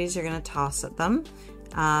opportunities you're going to toss at them,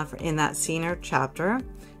 in that scene or chapter.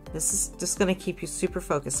 This is just going to keep you super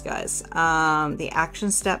focused, guys. The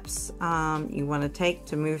action steps you want to take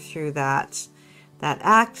to move through that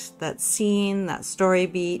act, that scene, that story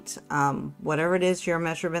beat, whatever it is, your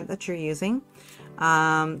measurement that you're using.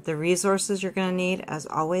 The resources you're going to need, as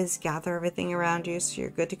always, gather everything around you so you're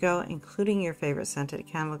good to go, including your favorite scented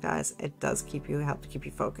candle, guys. It does help to keep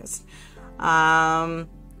you focused.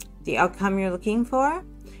 The outcome you're looking for,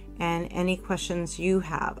 and any questions you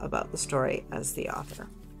have about the story as the author.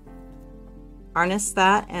 Harness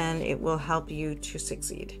that and it will help you to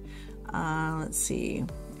succeed. Let's see.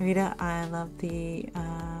 Rita, I love the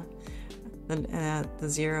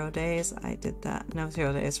 0 days. I did that. No,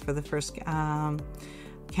 0 days for the first camp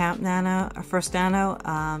NaNo, or first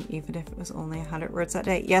NaNo, even if it was only 100 words that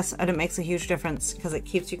day. Yes, and it makes a huge difference because it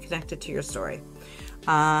keeps you connected to your story.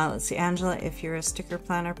 Let's see, Angela, if you're a sticker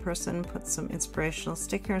planner person, put some inspirational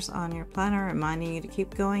stickers on your planner reminding you to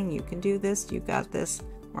keep going. You can do this. You got this.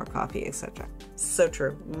 More coffee, etc. So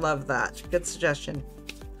true. Love that. Good suggestion.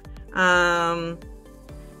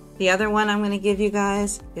 The other one I'm going to give you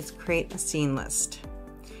guys is create a scene list.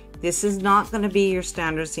 This is not going to be your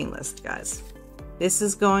standard scene list, guys. This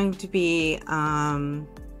is going to be, the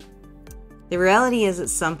reality is at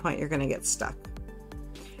some point you're going to get stuck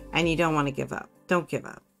and you don't want to give up. Don't give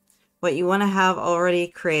up. What you want to have already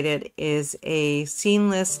created is a scene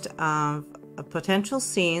list of potential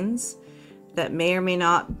scenes that may or may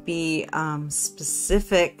not be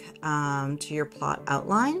specific to your plot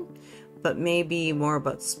outline, but maybe more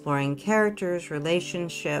about exploring characters,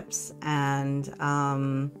 relationships, and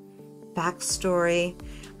backstory.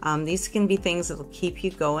 These can be things that will keep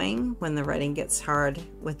you going when the writing gets hard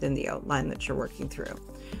within the outline that you're working through.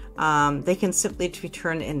 They can simply be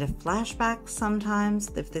turned into flashbacks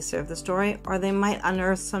sometimes if they serve the story, or they might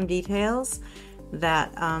unearth some details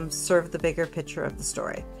that serve the bigger picture of the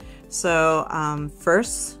story. So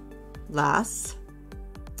first, last,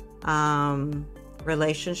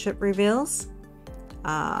 relationship reveals.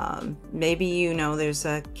 Maybe you know there's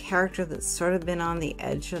a character that's sort of been on the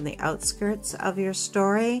edge on the outskirts of your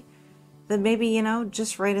story, that maybe, you know,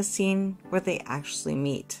 just write a scene where they actually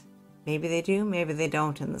meet. Maybe they do, maybe they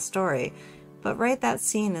don't in the story, but write that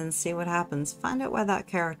scene and see what happens. Find out why that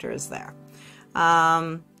character is there.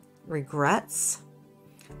 Regrets,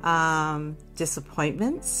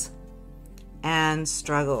 disappointments, and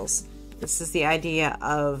struggles. This is the idea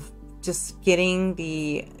of just getting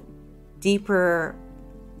the deeper,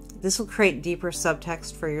 this will create deeper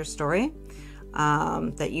subtext for your story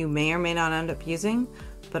that you may or may not end up using,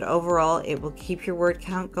 but overall it will keep your word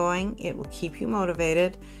count going, it will keep you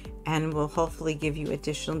motivated, and will hopefully give you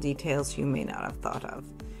additional details you may not have thought of.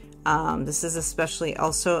 This is especially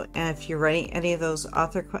also if you're writing any of those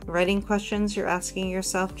writing questions you're asking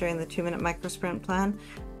yourself during the 2-minute micro sprint plan.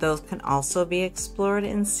 Those can also be explored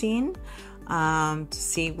and seen to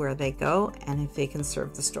see where they go and if they can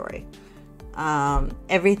serve the story.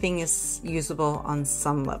 Everything is usable on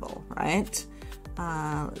some level, right?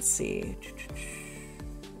 Let's see.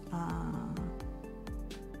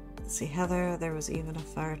 Let's see, Heather, there was even a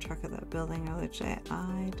fire truck at that building earlier today.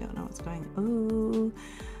 I don't know what's going on. Ooh.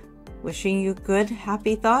 Wishing you good,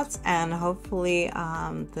 happy thoughts, and hopefully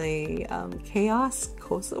the chaos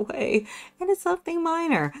goes away and it's something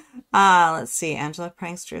minor. Let's see, Angela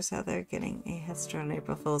pranksters, Heather getting a head start on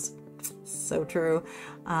April Fools. So true.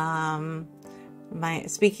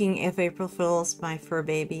 Speaking of April Fools, my fur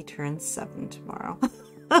baby turns 7 tomorrow.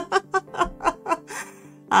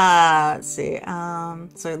 Let's see.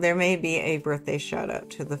 So there may be a birthday shout out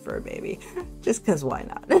to the fur baby, just because why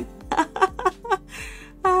not?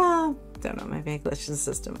 Don't know my vacation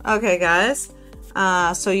system. Okay, guys.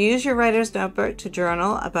 So use your writer's notebook to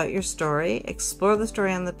journal about your story, explore the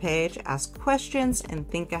story on the page, ask questions, and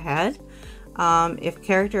think ahead. If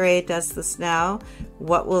character A does this now,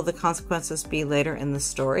 what will the consequences be later in the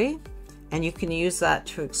story? And you can use that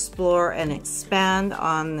to explore and expand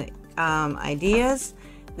on ideas.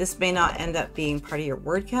 This may not end up being part of your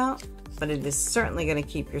word count, but it is certainly going to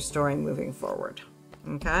keep your story moving forward.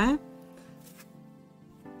 Okay?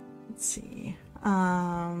 Let's see.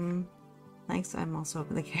 Thanks. I'm also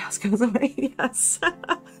hoping the chaos goes away. Yes. All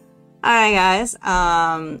right, guys.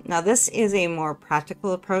 Now this is a more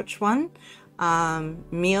practical approach one.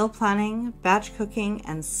 Meal planning, batch cooking,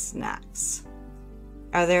 and snacks.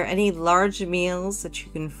 Are there any large meals that you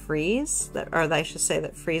can freeze or I should say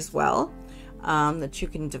that freeze well, that you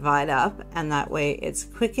can divide up, and that way it's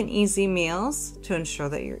quick and easy meals to ensure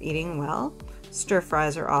that you're eating well. Stir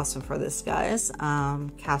fries are awesome for this, guys.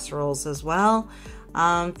 Casseroles as well.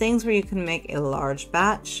 Things where you can make a large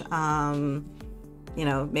batch. You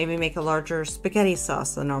know, maybe make a larger spaghetti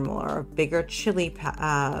sauce than normal, or a bigger chili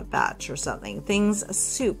batch or something. Things, a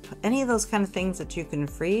soup, any of those kind of things that you can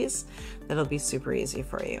freeze, that'll be super easy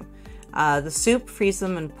for you. The soup, freeze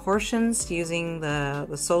them in portions using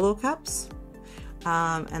the solo cups.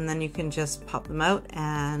 And then you can just pop them out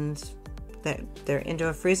and they're into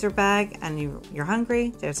a freezer bag, and you're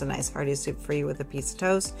hungry. There's a nice hearty soup for you with a piece of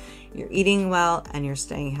toast. You're eating well and you're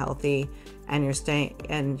staying healthy,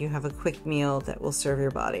 and you have a quick meal that will serve your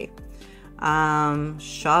body.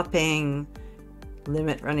 Shopping,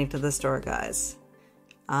 limit running to the store, guys.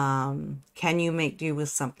 Can you make do with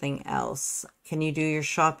something else? Can you do your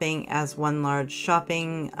shopping as one large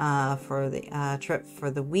shopping for the trip for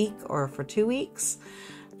the week or for 2 weeks?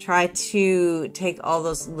 Try to take all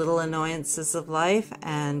those little annoyances of life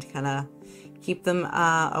and kind of keep them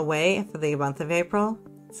away for the month of April,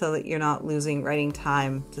 so that you're not losing writing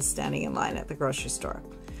time to standing in line at the grocery store.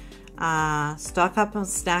 Stock up on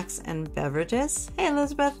snacks and beverages. Hey,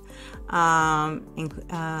 Elizabeth.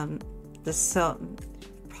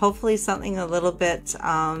 Hopefully something a little bit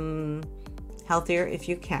healthier if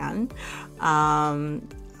you can.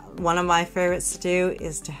 One of my favorites to do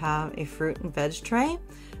is to have a fruit and veg tray.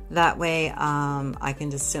 That way I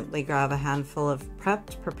can just simply grab a handful of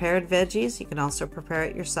prepared veggies. You can also prepare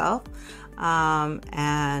it yourself.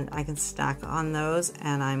 And I can snack on those,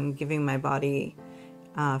 and I'm giving my body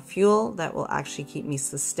fuel that will actually keep me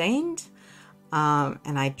sustained.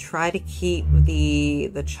 And I try to keep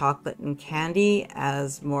the chocolate and candy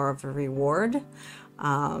as more of a reward.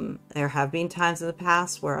 There have been times in the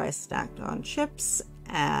past where I snacked on chips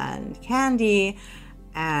and candy,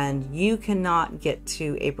 and you cannot get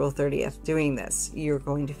to April 30th doing this. You're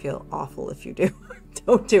going to feel awful if you do.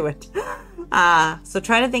 Don't do it. So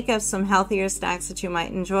try to think of some healthier snacks that you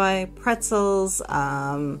might enjoy. Pretzels,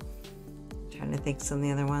 trying to think some of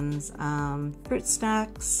the other ones. Fruit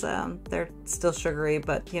snacks, they're still sugary,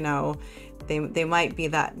 but you know, they might be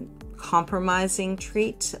that compromising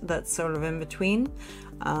treat that's sort of in between.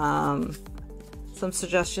 Some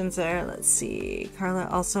suggestions there. Let's see. Carla,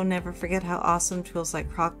 also never forget how awesome tools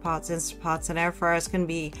like crock pots, Instant Pots, and air fryers can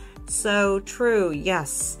be. So true.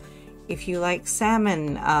 Yes. If you like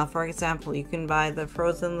salmon, for example, you can buy the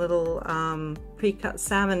frozen little pre-cut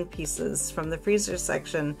salmon pieces from the freezer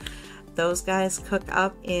section. Those guys cook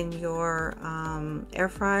up in your air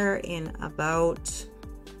fryer in about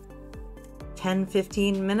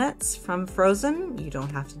 10-15 minutes from frozen. You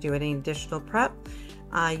don't have to do any additional prep.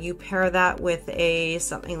 You pair that with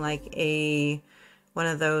something like a one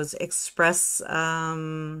of those express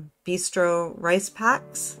bistro rice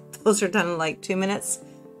packs. Those are done in like 2 minutes.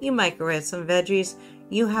 You microwave some veggies.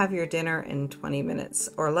 You have your dinner in 20 minutes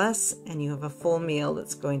or less, and you have a full meal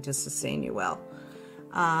that's going to sustain you well.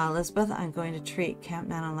 Elizabeth, I'm going to treat Camp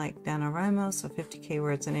Nano like NaNoWriMo, so 50k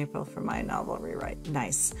words in April for my novel rewrite.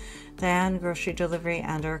 Nice. Diane, grocery delivery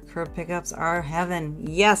and or curb pickups are heaven.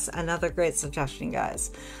 Yes, another great suggestion,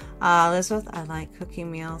 guys. Elizabeth, I like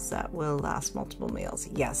cooking meals that will last multiple meals.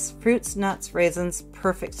 Yes. Fruits, nuts, raisins,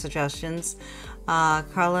 perfect suggestions.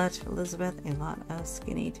 Carla to Elizabeth, a lot of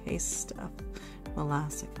skinny taste stuff will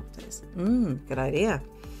last a couple days. Good idea.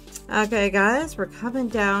 Okay, guys, we're coming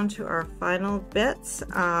down to our final bits.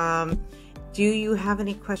 Do you have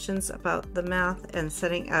any questions about the math and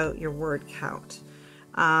setting out your word count?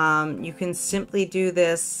 You can simply do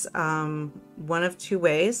this one of two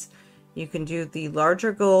ways. You can do the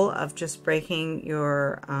larger goal of just breaking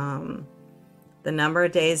your the number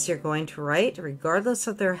of days you're going to write, regardless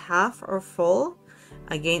if they're half or full,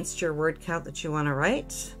 against your word count that you want to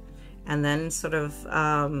write, and then sort of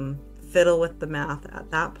fiddle with the math at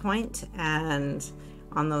that point, and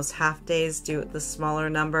on those half days do it the smaller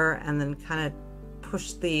number, and then kind of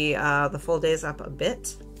push the full days up a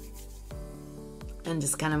bit, and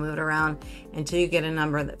just kind of move it around until you get a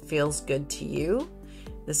number that feels good to you.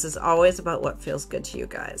 This is always about what feels good to you,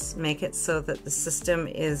 guys. Make it so that the system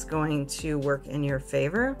is going to work in your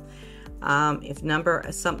favor.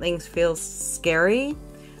 If something feels scary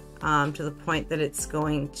to the point that it's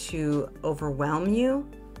going to overwhelm you,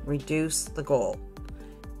 reduce the goal.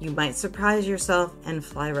 You might surprise yourself and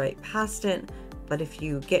fly right past it, but if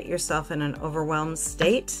you get yourself in an overwhelmed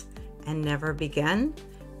state and never begin,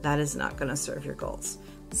 that is not going to serve your goals.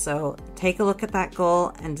 So take a look at that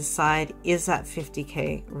goal and decide, is that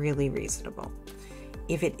 50k really reasonable?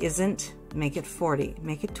 If it isn't, make it 40,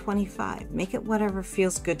 make it 25, make it whatever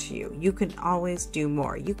feels good to you. You can always do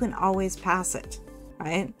more. You can always pass it,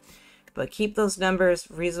 right? But keep those numbers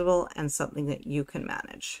reasonable and something that you can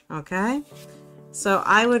manage, okay? So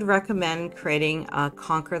I would recommend creating a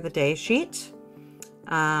Conquer the Day sheet.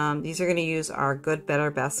 These are going to use our good, better,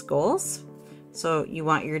 best goals. So you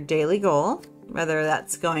want your daily goal, whether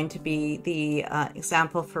that's going to be the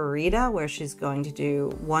example for Rita, where she's going to do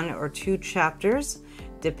 1 or 2 chapters,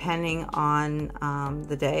 depending on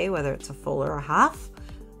the day, whether it's a full or a half,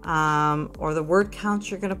 or the word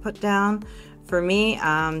counts you're going to put down. For me,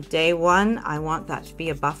 day 1, I want that to be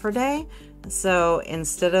a buffer day. So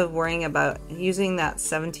instead of worrying about using that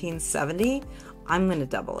 1770, I'm going to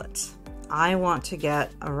double it. I want to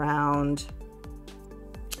get around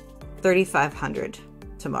 3,500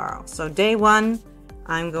 tomorrow. So day 1,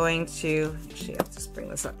 I'm going to, actually I'll just bring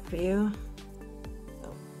this up for you.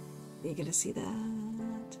 Oh, you're going to see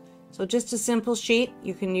that. So just a simple sheet.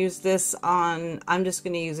 You can use this on, I'm just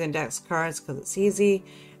going to use index cards because it's easy.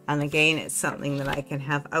 And again, it's something that I can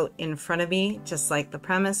have out in front of me, just like the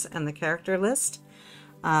premise and the character list.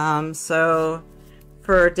 So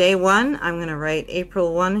for day 1, I'm going to write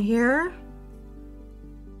April 1 here.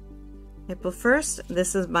 April 1st,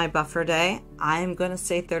 this is my buffer day. I'm going to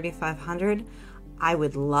say 3,500. I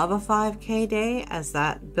would love a 5K day as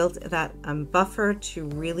that built that buffer to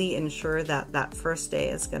really ensure that that first day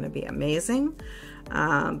is going to be amazing.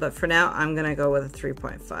 But for now, I'm going to go with a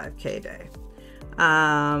 3.5K day.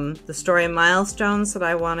 The story milestones that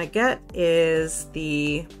I want to get is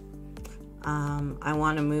the I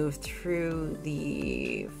want to move through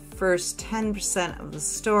the first 10% of the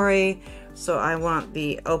story. So I want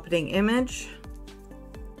the opening image.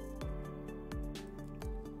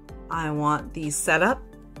 I want the setup.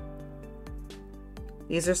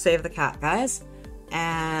 These are Save the Cat, guys.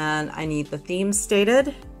 And I need the theme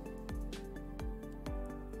stated.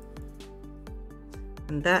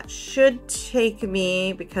 And that should take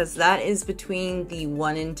me, because that is between the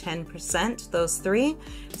 1 and 10%, those 3.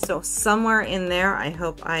 So somewhere in there, I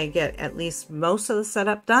hope I get at least most of the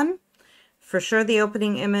setup done. For sure the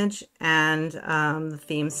opening image and the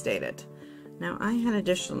theme stated. Now I had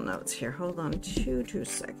additional notes here. Hold on 2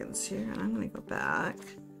 seconds here. And I'm going to go back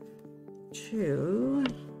to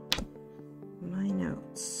my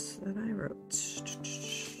notes that I wrote.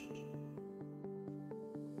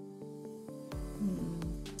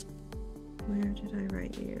 Where did I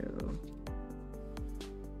write you?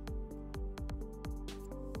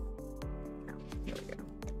 Oh, here we go.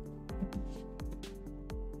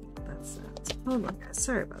 That's that. Hold on, guys.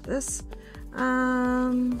 Sorry about this.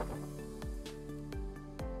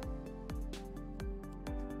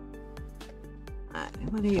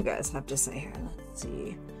 What do you guys have to say here? Let's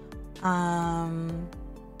see.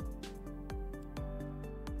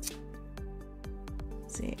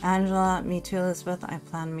 See, Angela, me too, Elizabeth. I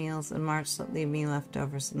plan meals in March that leave me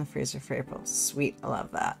leftovers in the freezer for April. Sweet, I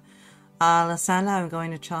love that. Lysanda, I'm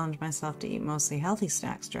going to challenge myself to eat mostly healthy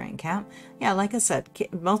snacks during camp. Yeah, like I said,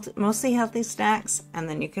 mostly healthy snacks, and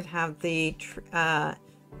then you could have the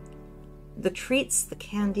treats, the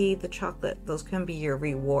candy, the chocolate. Those can be your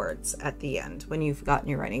rewards at the end when you've gotten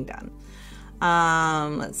your writing done.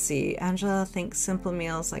 Let's see. Angela thinks simple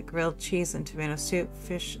meals like grilled cheese and tomato soup,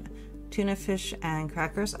 fish, tuna fish, and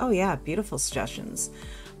crackers. Oh yeah, beautiful suggestions.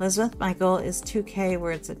 Elizabeth, my goal is 2K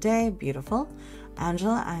words a day. Beautiful.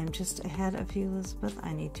 Angela, I'm just ahead of you, Elizabeth.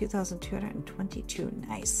 I need 2,222.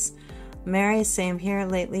 Nice. Mary, same here.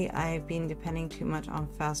 Lately, I've been depending too much on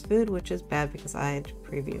fast food, which is bad because I had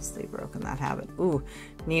previously broken that habit. Ooh,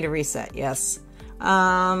 need a reset. Yes.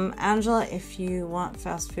 Angela, if you want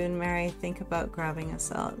fast food, Mary, think about grabbing a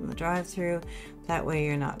salad in the drive-thru. That way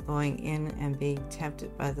you're not going in and being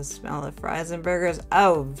tempted by the smell of fries and burgers.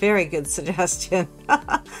 Oh, very good suggestion.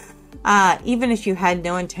 Even if you had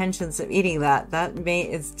no intentions of eating that,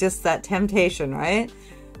 it's just that temptation, right?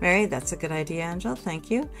 Mary, that's a good idea, Angela.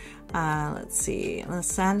 Thank you. Let's see.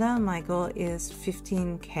 Lysanda, my goal is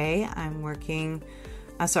 15K. I'm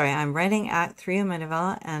writing Act 3 of my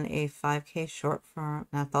novella and a 5K short for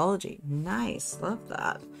an anthology. Nice. Love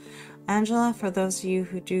that. Angela, for those of you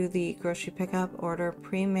who do the grocery pickup, order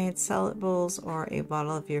pre-made salad bowls or a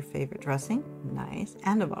bottle of your favorite dressing. Nice.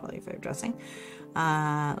 And a bottle of your favorite dressing.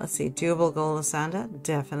 Let's see. Doable goal, Lysanda.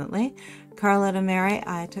 Definitely. Carletta Mary,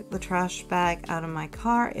 I took the trash bag out of my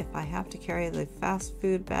car. If I have to carry the fast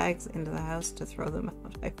food bags into the house to throw them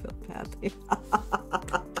out, I feel badly.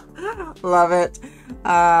 Love it.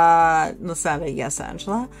 Lysanda, yes,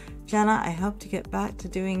 Angela. Jenna, I hope to get back to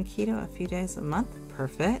doing keto a few days a month.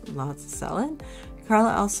 Perfect. Lots of salad.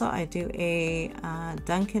 Carla, also, I do a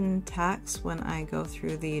Dunkin' tax when I go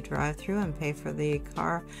through the drive-thru and pay for the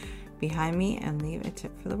car behind me and leave a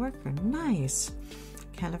tip for the worker. Nice.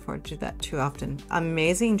 Can't afford to do that too often.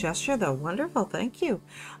 Amazing gesture though. Wonderful. Thank you.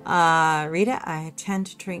 Rita, I tend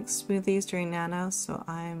to drink smoothies during NaNo, so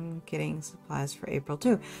I'm getting supplies for April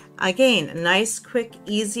too. Again, nice, quick,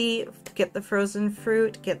 easy. Get the frozen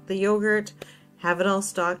fruit, get the yogurt, have it all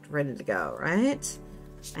stocked, ready to go, right?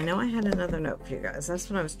 I know I had another note for you guys. That's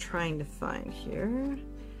what I was trying to find here.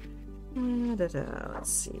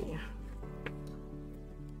 Let's see.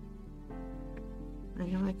 I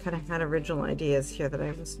know I kind of had original ideas here that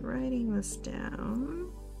I was writing this down.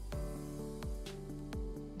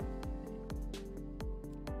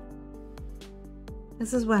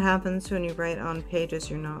 This is what happens when you write on pages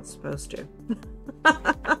you're not supposed to.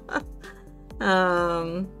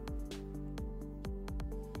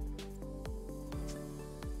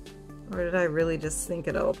 Or did I really just think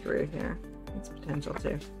it all through here? It's potential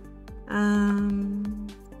too.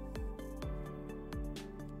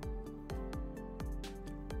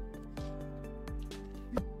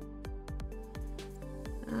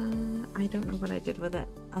 I don't know what I did with it.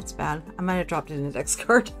 That's bad. I might have dropped it in a dex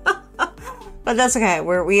card. But that's okay.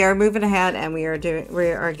 We are moving ahead and we are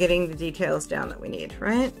getting the details down that we need,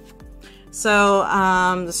 right? So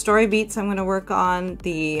the story beats I'm going to work on.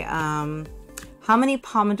 The how many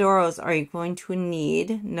pomodoros are you going to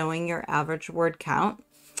need, knowing your average word count,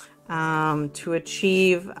 to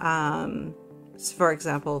achieve, for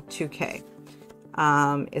example, 2K?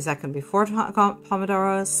 Is that going to be 4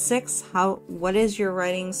 pomodoros, 6? What is your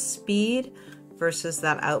writing speed versus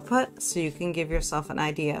that output? So you can give yourself an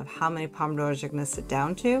idea of how many pomodoros you're going to sit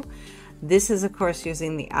down to. This is, of course,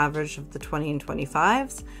 using the average of the 20 and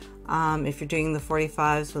 25s. If you're doing the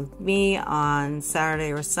 45s with me on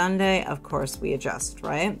Saturday or Sunday, of course, we adjust,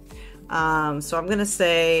 right? So I'm going to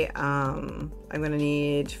say I'm going to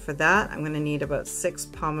need, for that, I'm going to need about 6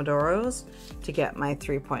 pomodoros to get my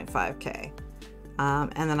 3.5K.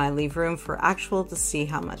 And then I leave room for actual to see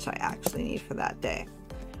how much I actually need for that day.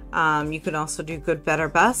 You could also do good, better,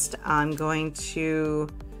 best. I'm going to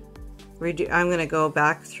go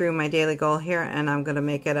back through my daily goal here and I'm going to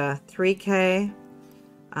make it a 3K.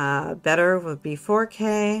 Better would be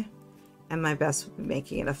 4K. And my best would be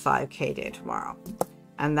making it a 5K day tomorrow.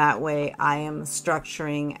 And that way I am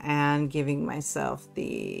structuring and giving myself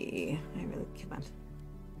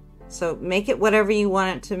So make it whatever you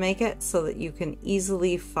want it to make it so that you can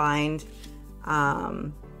easily find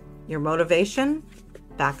your motivation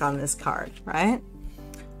back on this card, right?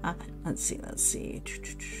 Let's see.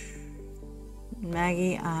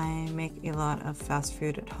 Maggie, I make a lot of fast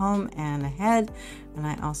food at home and ahead, and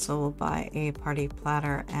I also will buy a party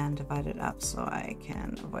platter and divide it up so I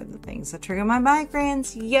can avoid the things that trigger my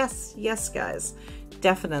migraines. Yes, yes, guys,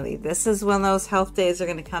 definitely. This is when those health days are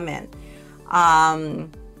going to come in.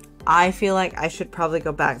 I feel like I should probably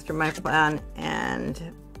go back through my plan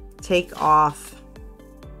and take off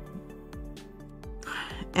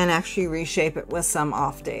and actually reshape it with some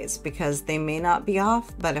off days, because they may not be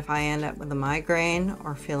off, but if I end up with a migraine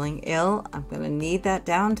or feeling ill, I'm going to need that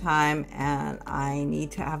downtime, and I need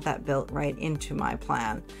to have that built right into my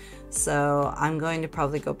plan. So I'm going to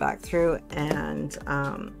probably go back through and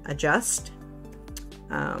adjust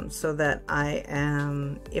so that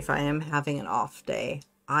if I am having an off day,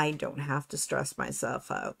 I don't have to stress myself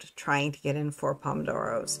out trying to get in 4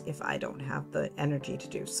 Pomodoros if I don't have the energy to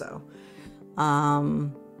do so.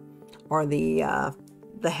 Or the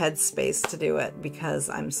headspace to do it, because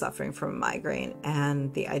I'm suffering from a migraine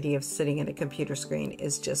and the idea of sitting at a computer screen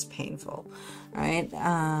is just painful. All right.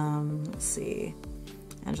 Let's see.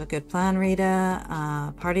 Angela, good plan.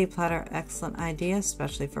 Rita, party platter, excellent idea,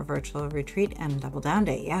 especially for virtual retreat and double down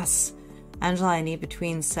day. Yes. Angela, I need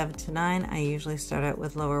between 7 to 9. I usually start out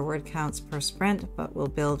with lower word counts per sprint, but will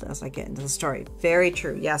build as I get into the story. Very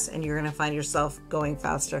true. Yes. And you're going to find yourself going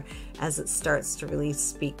faster as it starts to really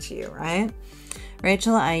speak to you, right?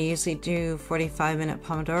 Rachel, I usually do 45-minute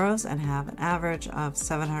Pomodoros and have an average of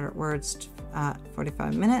 700 words at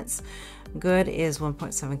 45 minutes. Good is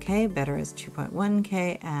 1.7K, better is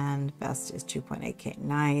 2.1K, and best is 2.8K.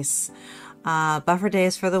 Nice. Buffer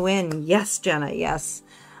days for the win. Yes, Jenna. Yes.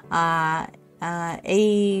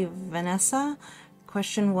 Vanessa,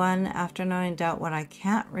 question 1, after knowing doubt what I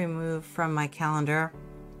can't remove from my calendar,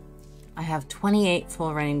 I have 28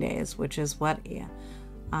 full writing days, which is what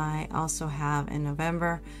I also have in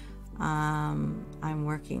November. I'm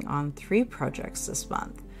working on 3 projects this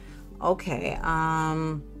month. Okay.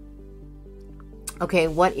 Okay,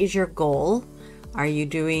 what is your goal? Are you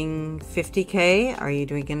doing 50K? Are you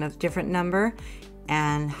doing a different number?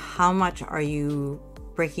 And how much are you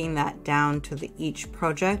breaking that down to each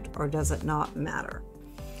project, or does it not matter?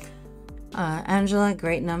 Angela,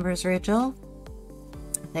 great numbers, Rachel.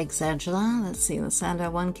 Thanks, Angela. Let's see,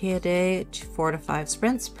 Lysanda, 1K a day, 4 to 5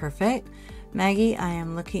 sprints, perfect. Maggie, I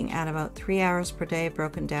am looking at about 3 hours per day,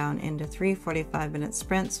 broken down into 3 45-minute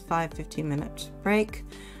sprints, 5 15-minute break,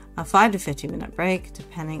 a 5 to 15-minute break,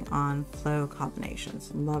 depending on flow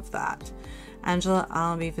combinations. Love that. Angela,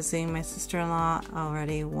 I'll be visiting my sister-in-law.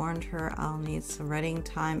 Already warned her I'll need some writing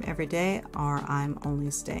time every day, or I'm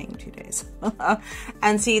only staying 2 days.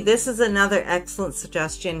 And see, this is another excellent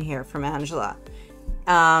suggestion here from Angela.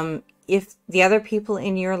 If the other people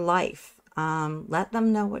in your life, let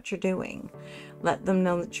them know what you're doing. Let them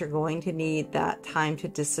know that you're going to need that time to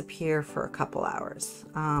disappear for a couple hours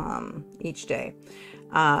each day,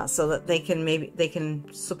 so that they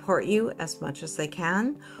can support you as much as they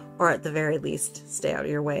can, or at the very least stay out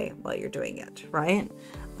of your way while you're doing it, right?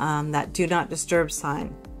 That do not disturb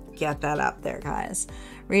sign, get that up there, guys.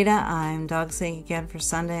 Rita, I'm dog sitting again for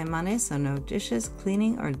Sunday and Monday, so no dishes,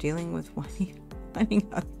 cleaning, or dealing with whining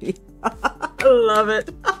hungry. I love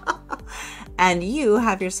it. And you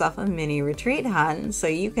have yourself a mini retreat, hun, so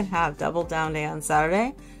you can have double down day on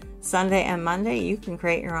Saturday, Sunday, and Monday. You can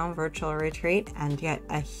create your own virtual retreat and get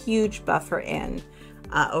a huge buffer in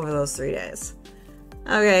over those 3 days.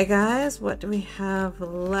 Okay, guys, what do we have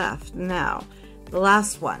left? Now, the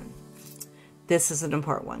last one. This is an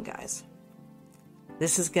important one, guys.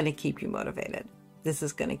 This is going to keep you motivated. This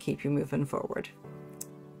is going to keep you moving forward.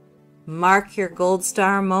 Mark your gold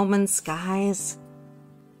star moments, guys.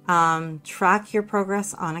 Track your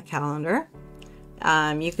progress on a calendar.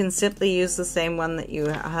 You can simply use the same one that you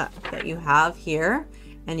have here,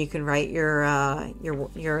 and you can write your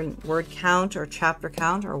word count or chapter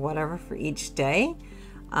count or whatever for each day.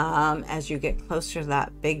 As you get closer to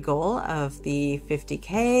that big goal of the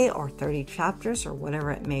 50K or 30 chapters or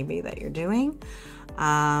whatever it may be that you're doing,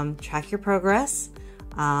 track your progress.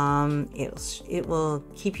 It will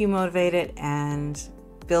keep you motivated and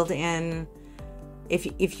build in.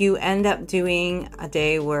 If you end up doing a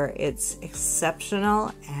day where it's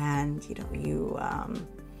exceptional, and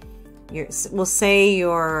we'll say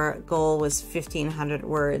your goal was 1,500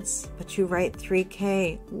 words, but you write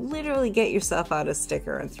 3K, literally get yourself out a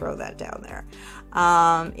sticker and throw that down there.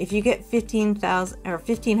 If you get 15,000 or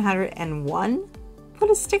 1,501, put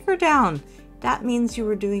a sticker down. That means you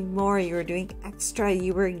were doing more, you were doing extra,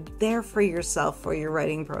 you were there for yourself for your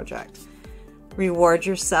writing project. Reward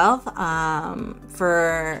yourself.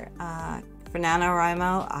 For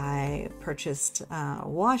NaNoWriMo, I purchased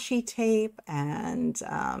washi tape and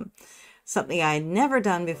something I had never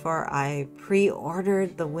done before. I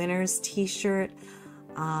pre-ordered the winner's t-shirt.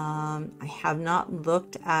 I have not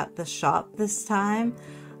looked at the shop this time,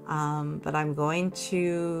 but I'm going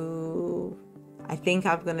to I think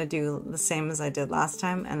I'm going to do the same as I did last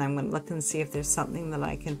time, and I'm going to look and see if there's something that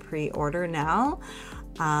I can pre-order now.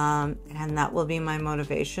 And that will be my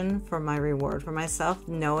motivation for my reward for myself,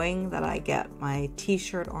 knowing that I get my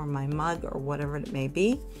t-shirt or my mug or whatever it may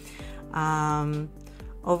be.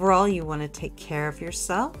 Overall, you want to take care of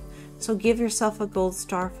yourself. So give yourself a gold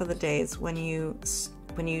star for the days when you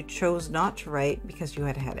chose not to write because you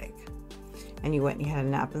had a headache, and you went and you had a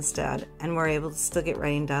nap instead, and were able to still get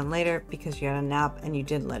writing done later because you had a nap and you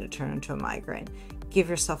didn't let it turn into a migraine. Give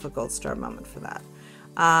yourself a gold star moment for that.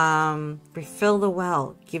 Refill the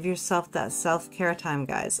well. Give yourself that self-care time,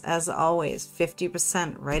 guys. As always,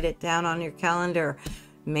 50%. Write it down on your calendar.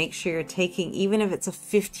 Make sure you're taking, even if it's a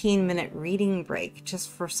 15-minute reading break, just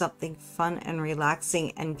for something fun and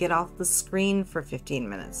relaxing, and get off the screen for 15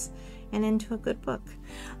 minutes and into a good book.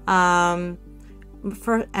 And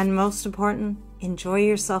most important, enjoy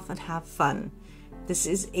yourself and have fun. This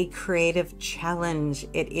is a creative challenge.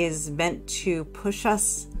 It is meant to push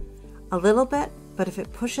us a little bit, but if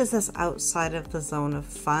it pushes us outside of the zone of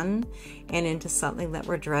fun and into something that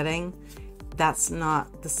we're dreading, that's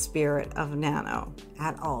not the spirit of NaNo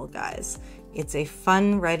at all, guys. It's a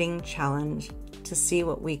fun writing challenge to see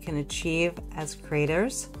what we can achieve as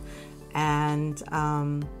creators, and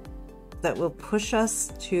that will push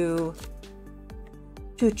us to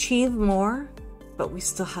achieve more, but we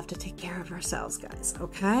still have to take care of ourselves, guys,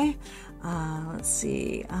 okay? Let's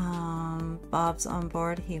see. Bob's on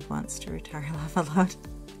board. He wants to retire laugh aloud.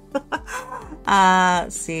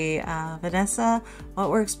 Let's see. Vanessa,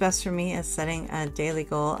 what works best for me is setting a daily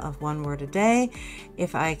goal of 1 word a day.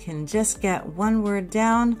 If I can just get 1 word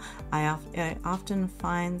down, I often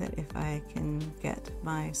find that if I can get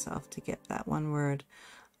myself to get that 1 word,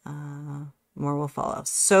 more will follow.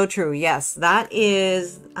 So true. Yes, that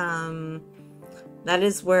is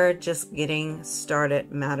where just getting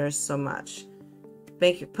started matters so much.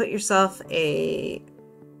 Put yourself a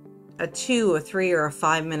 2, a 3, or a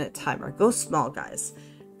 5-minute timer. Go small, guys,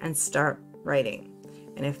 and start writing.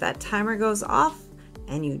 And if that timer goes off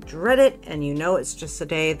and you dread it and you know it's just a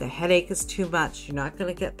day, the headache is too much, you're not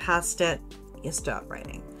going to get past it, you stop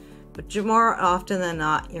writing. But more often than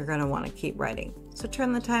not, you're going to want to keep writing. So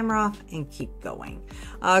turn the timer off and keep going.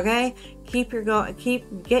 Okay?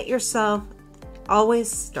 Get yourself, always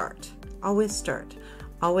start.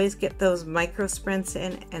 Always get those micro sprints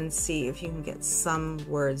in and see if you can get some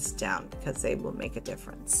words down, because they will make a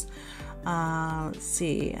difference. Let's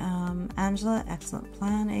see. Angela, excellent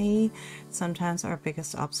plan. AE, sometimes our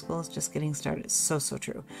biggest obstacle is just getting started. So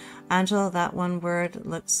true. Angela, that 1 word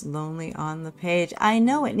looks lonely on the page. I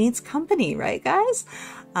know, it needs company, right, guys?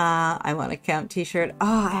 I want a camp t-shirt.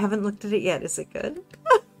 Oh, I haven't looked at it yet. Is it good?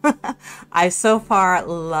 I so far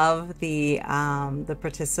love the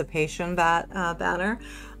participation banner.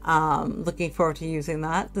 Looking forward to using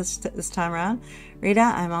that this time around. Rita,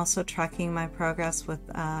 I'm also tracking my progress with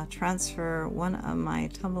transfer one of my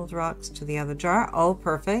tumbled rocks to the other jar. Oh,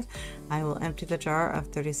 perfect. I will empty the jar of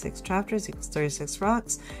 36 chapters equals 36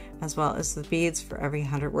 rocks, as well as the beads for every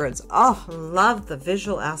 100 words. Oh, love the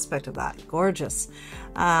visual aspect of that. Gorgeous.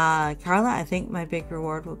 Carla, I think my big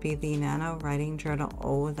reward will be the NaNo writing journal.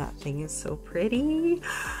 Oh, that thing is so pretty.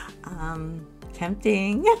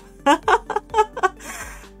 Tempting.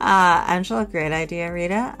 Angela, great idea,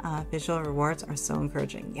 Rita. Visual rewards are so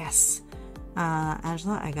encouraging. Yes.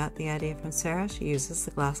 Angela, I got the idea from Sarah. She uses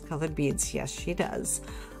the glass-colored beads. Yes, she does.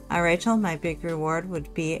 Rachel, my big reward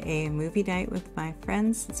would be a movie night with my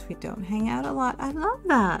friends since we don't hang out a lot. I love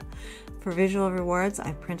that. For visual rewards,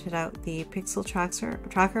 I printed out the pixel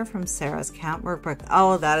tracker from Sarah's camp workbook.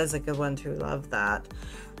 Oh, that is a good one too. Love that.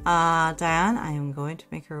 Diane, I am going to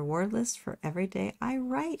make a reward list for every day I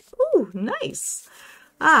write. Ooh, nice.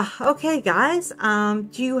 Okay, guys.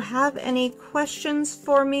 Do you have any questions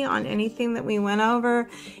for me on anything that we went over?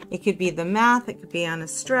 It could be the math, it could be on a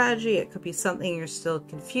strategy, it could be something you're still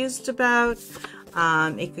confused about.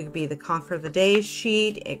 It could be the Conquer the Day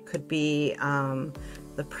sheet, it could be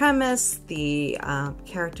the premise, the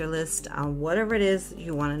character list, whatever it is that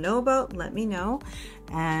you want to know about, let me know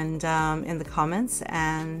and in the comments,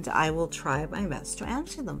 and I will try my best to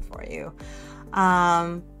answer them for you.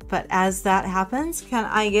 But as that happens, can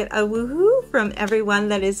I get a woohoo from everyone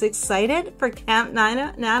that is excited for Camp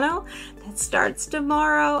NaNo that starts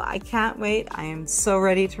tomorrow? I can't wait. I am so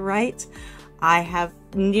ready to write. I have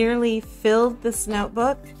nearly filled this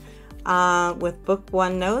notebook with book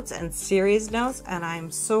 1 notes and series notes, and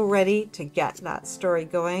I'm so ready to get that story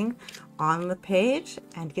going on the page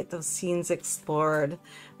and get those scenes explored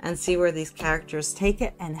and see where these characters take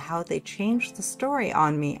it and how they change the story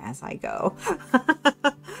on me as I go.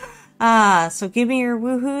 So give me your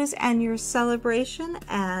woohoos and your celebration,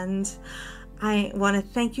 and I want to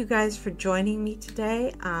thank you guys for joining me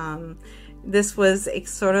today. This was a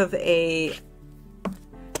sort of a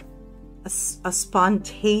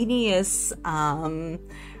spontaneous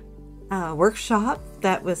workshop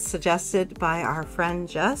that was suggested by our friend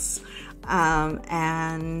Jess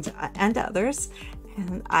and others.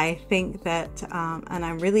 And I think that, and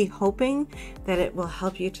I'm really hoping that it will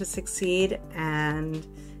help you to succeed and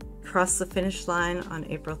cross the finish line on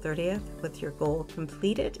April 30th with your goal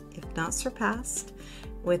completed, if not surpassed,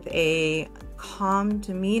 with a calm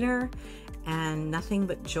demeanor and nothing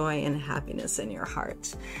but joy and happiness in your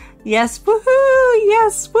heart. Yes, woohoo!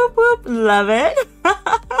 Yes, whoop whoop! Love it!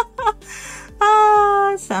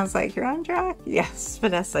 Sounds like you're on track. Yes,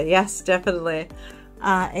 Vanessa. Yes, definitely.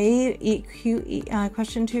 Question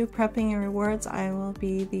 2, prepping and rewards.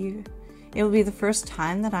 It will be the first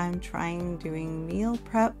time that I'm trying doing meal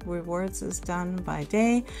prep. Rewards is done by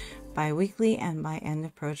day, by weekly, and by end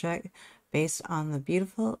of project based on the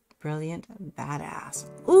beautiful, brilliant, badass.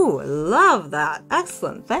 Ooh, love that.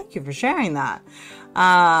 Excellent. Thank you for sharing that.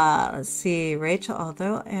 Let's see, Rachel,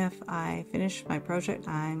 although if I finish my project,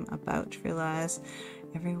 I'm about to realize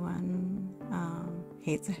everyone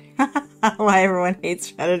hates it. Why everyone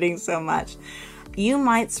hates editing so much. You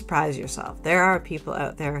might surprise yourself. There are people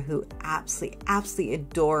out there who absolutely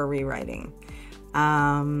adore rewriting.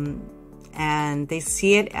 And they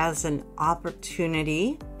see it as an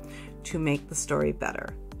opportunity to make the story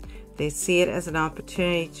better. They see it as an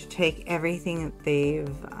opportunity to take everything that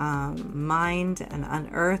they've mined and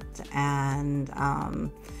unearthed and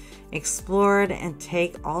explored, and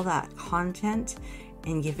take all that content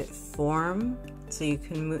and give it form so you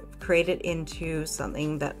can create it into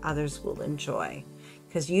something that others will enjoy.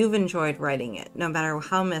 Because you've enjoyed writing it, no matter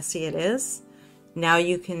how messy it is. Now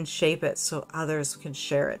you can shape it so others can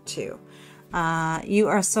share it too. You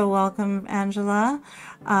are so welcome, Angela.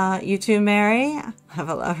 You too, Mary. Have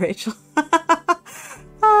a love, Rachel.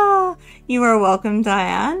 You are welcome,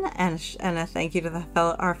 Diane. And a thank you to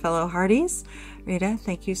our fellow Hardies. Rita,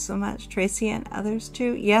 thank you so much. Tracy and others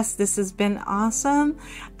too. Yes, this has been awesome.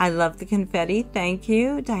 I love the confetti. Thank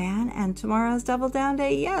you, Diane. And tomorrow's Double Down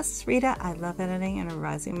Day. Yes, Rita, I love editing and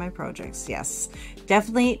revising my projects. Yes,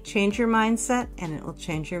 definitely change your mindset and it will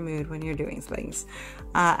change your mood when you're doing things.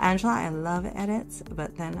 Angela, I love edits,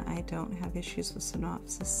 but then I don't have issues with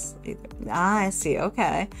synopsis either. I see.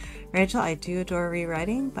 Okay. Rachel, I do adore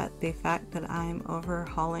rewriting, but the fact that I'm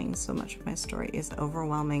overhauling so much of my story is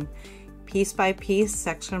overwhelming. Piece by piece,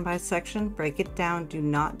 section by section, break it down. Do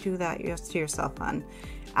not do that to yourself, hon.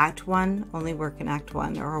 Act 1, only work in Act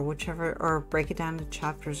 1, or whichever, or break it down to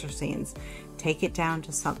chapters or scenes. Take it down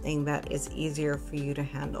to something that is easier for you to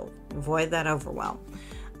handle. Avoid that overwhelm.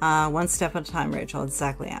 One step at a time, Rachel.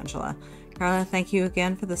 Exactly, Angela. Carla, thank you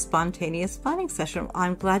again for the spontaneous planning session.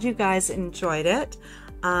 I'm glad you guys enjoyed it.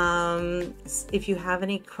 If you have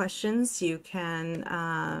any questions, you can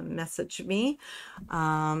message me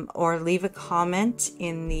or leave a comment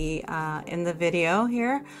in the video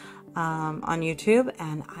here on YouTube,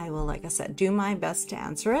 and I will, like I said, do my best to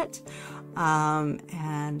answer it.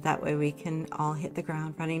 And that way we can all hit the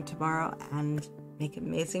ground running tomorrow and make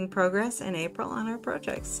amazing progress in April on our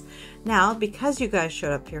projects. Now, because you guys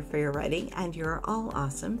showed up here for your writing and you're all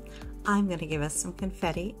awesome, I'm going to give us some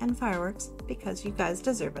confetti and fireworks because you guys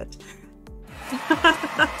deserve it.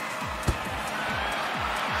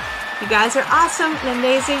 You guys are awesome and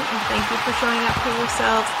amazing, and thank you for showing up for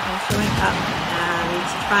yourselves and showing up and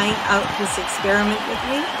trying out this experiment with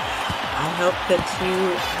me. I hope that you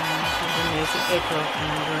have an amazing April, and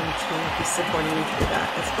I'm going to be supporting you through that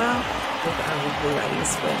as well with our weekly writing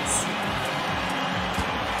sprints.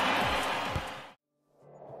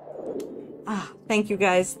 Thank you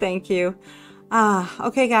guys. Thank you.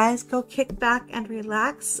 Okay guys, go kick back and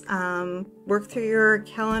relax. Work through your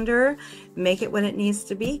calendar, make it when it needs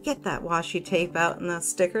to be. Get that washi tape out and the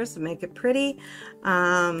stickers and make it pretty.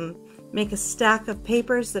 Make a stack of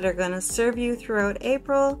papers that are going to serve you throughout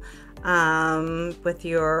April with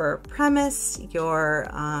your premise, your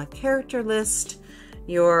character list,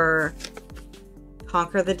 your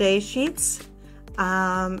Conquer the Day sheets.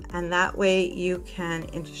 And that way you can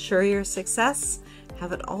ensure your success,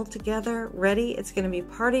 have it all together, ready. It's going to be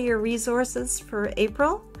part of your resources for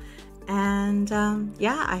April. And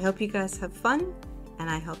yeah, I hope you guys have fun, and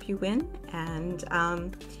I hope you win, and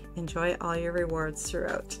enjoy all your rewards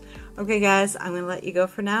throughout. Okay guys, I'm going to let you go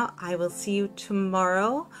for now. I will see you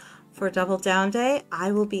tomorrow for Double Down Day.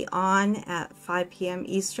 I will be on at 5 p.m.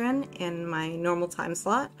 Eastern in my normal time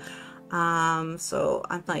slot. So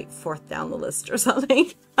I'm like fourth down the list or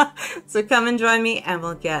something. So come and join me and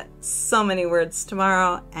we'll get so many words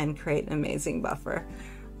tomorrow and create an amazing buffer.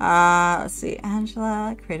 Let's see,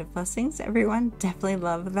 Angela, creative blessings, everyone. Definitely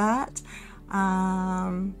love that.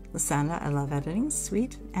 Lysanda, I love editing.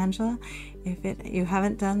 Sweet. Angela, if you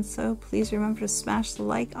haven't done so, please remember to smash the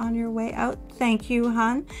like on your way out. Thank you,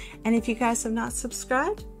 hon. And if you guys have not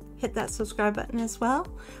subscribed, hit that subscribe button as well.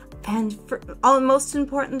 And for the most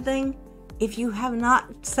important thing, if you have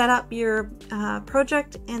not set up your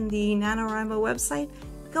project in the NaNoWriMo website,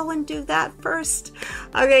 go and do that first.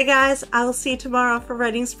 Okay, guys, I will see you tomorrow for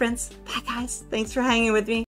writing sprints. Bye, guys. Thanks for hanging with me.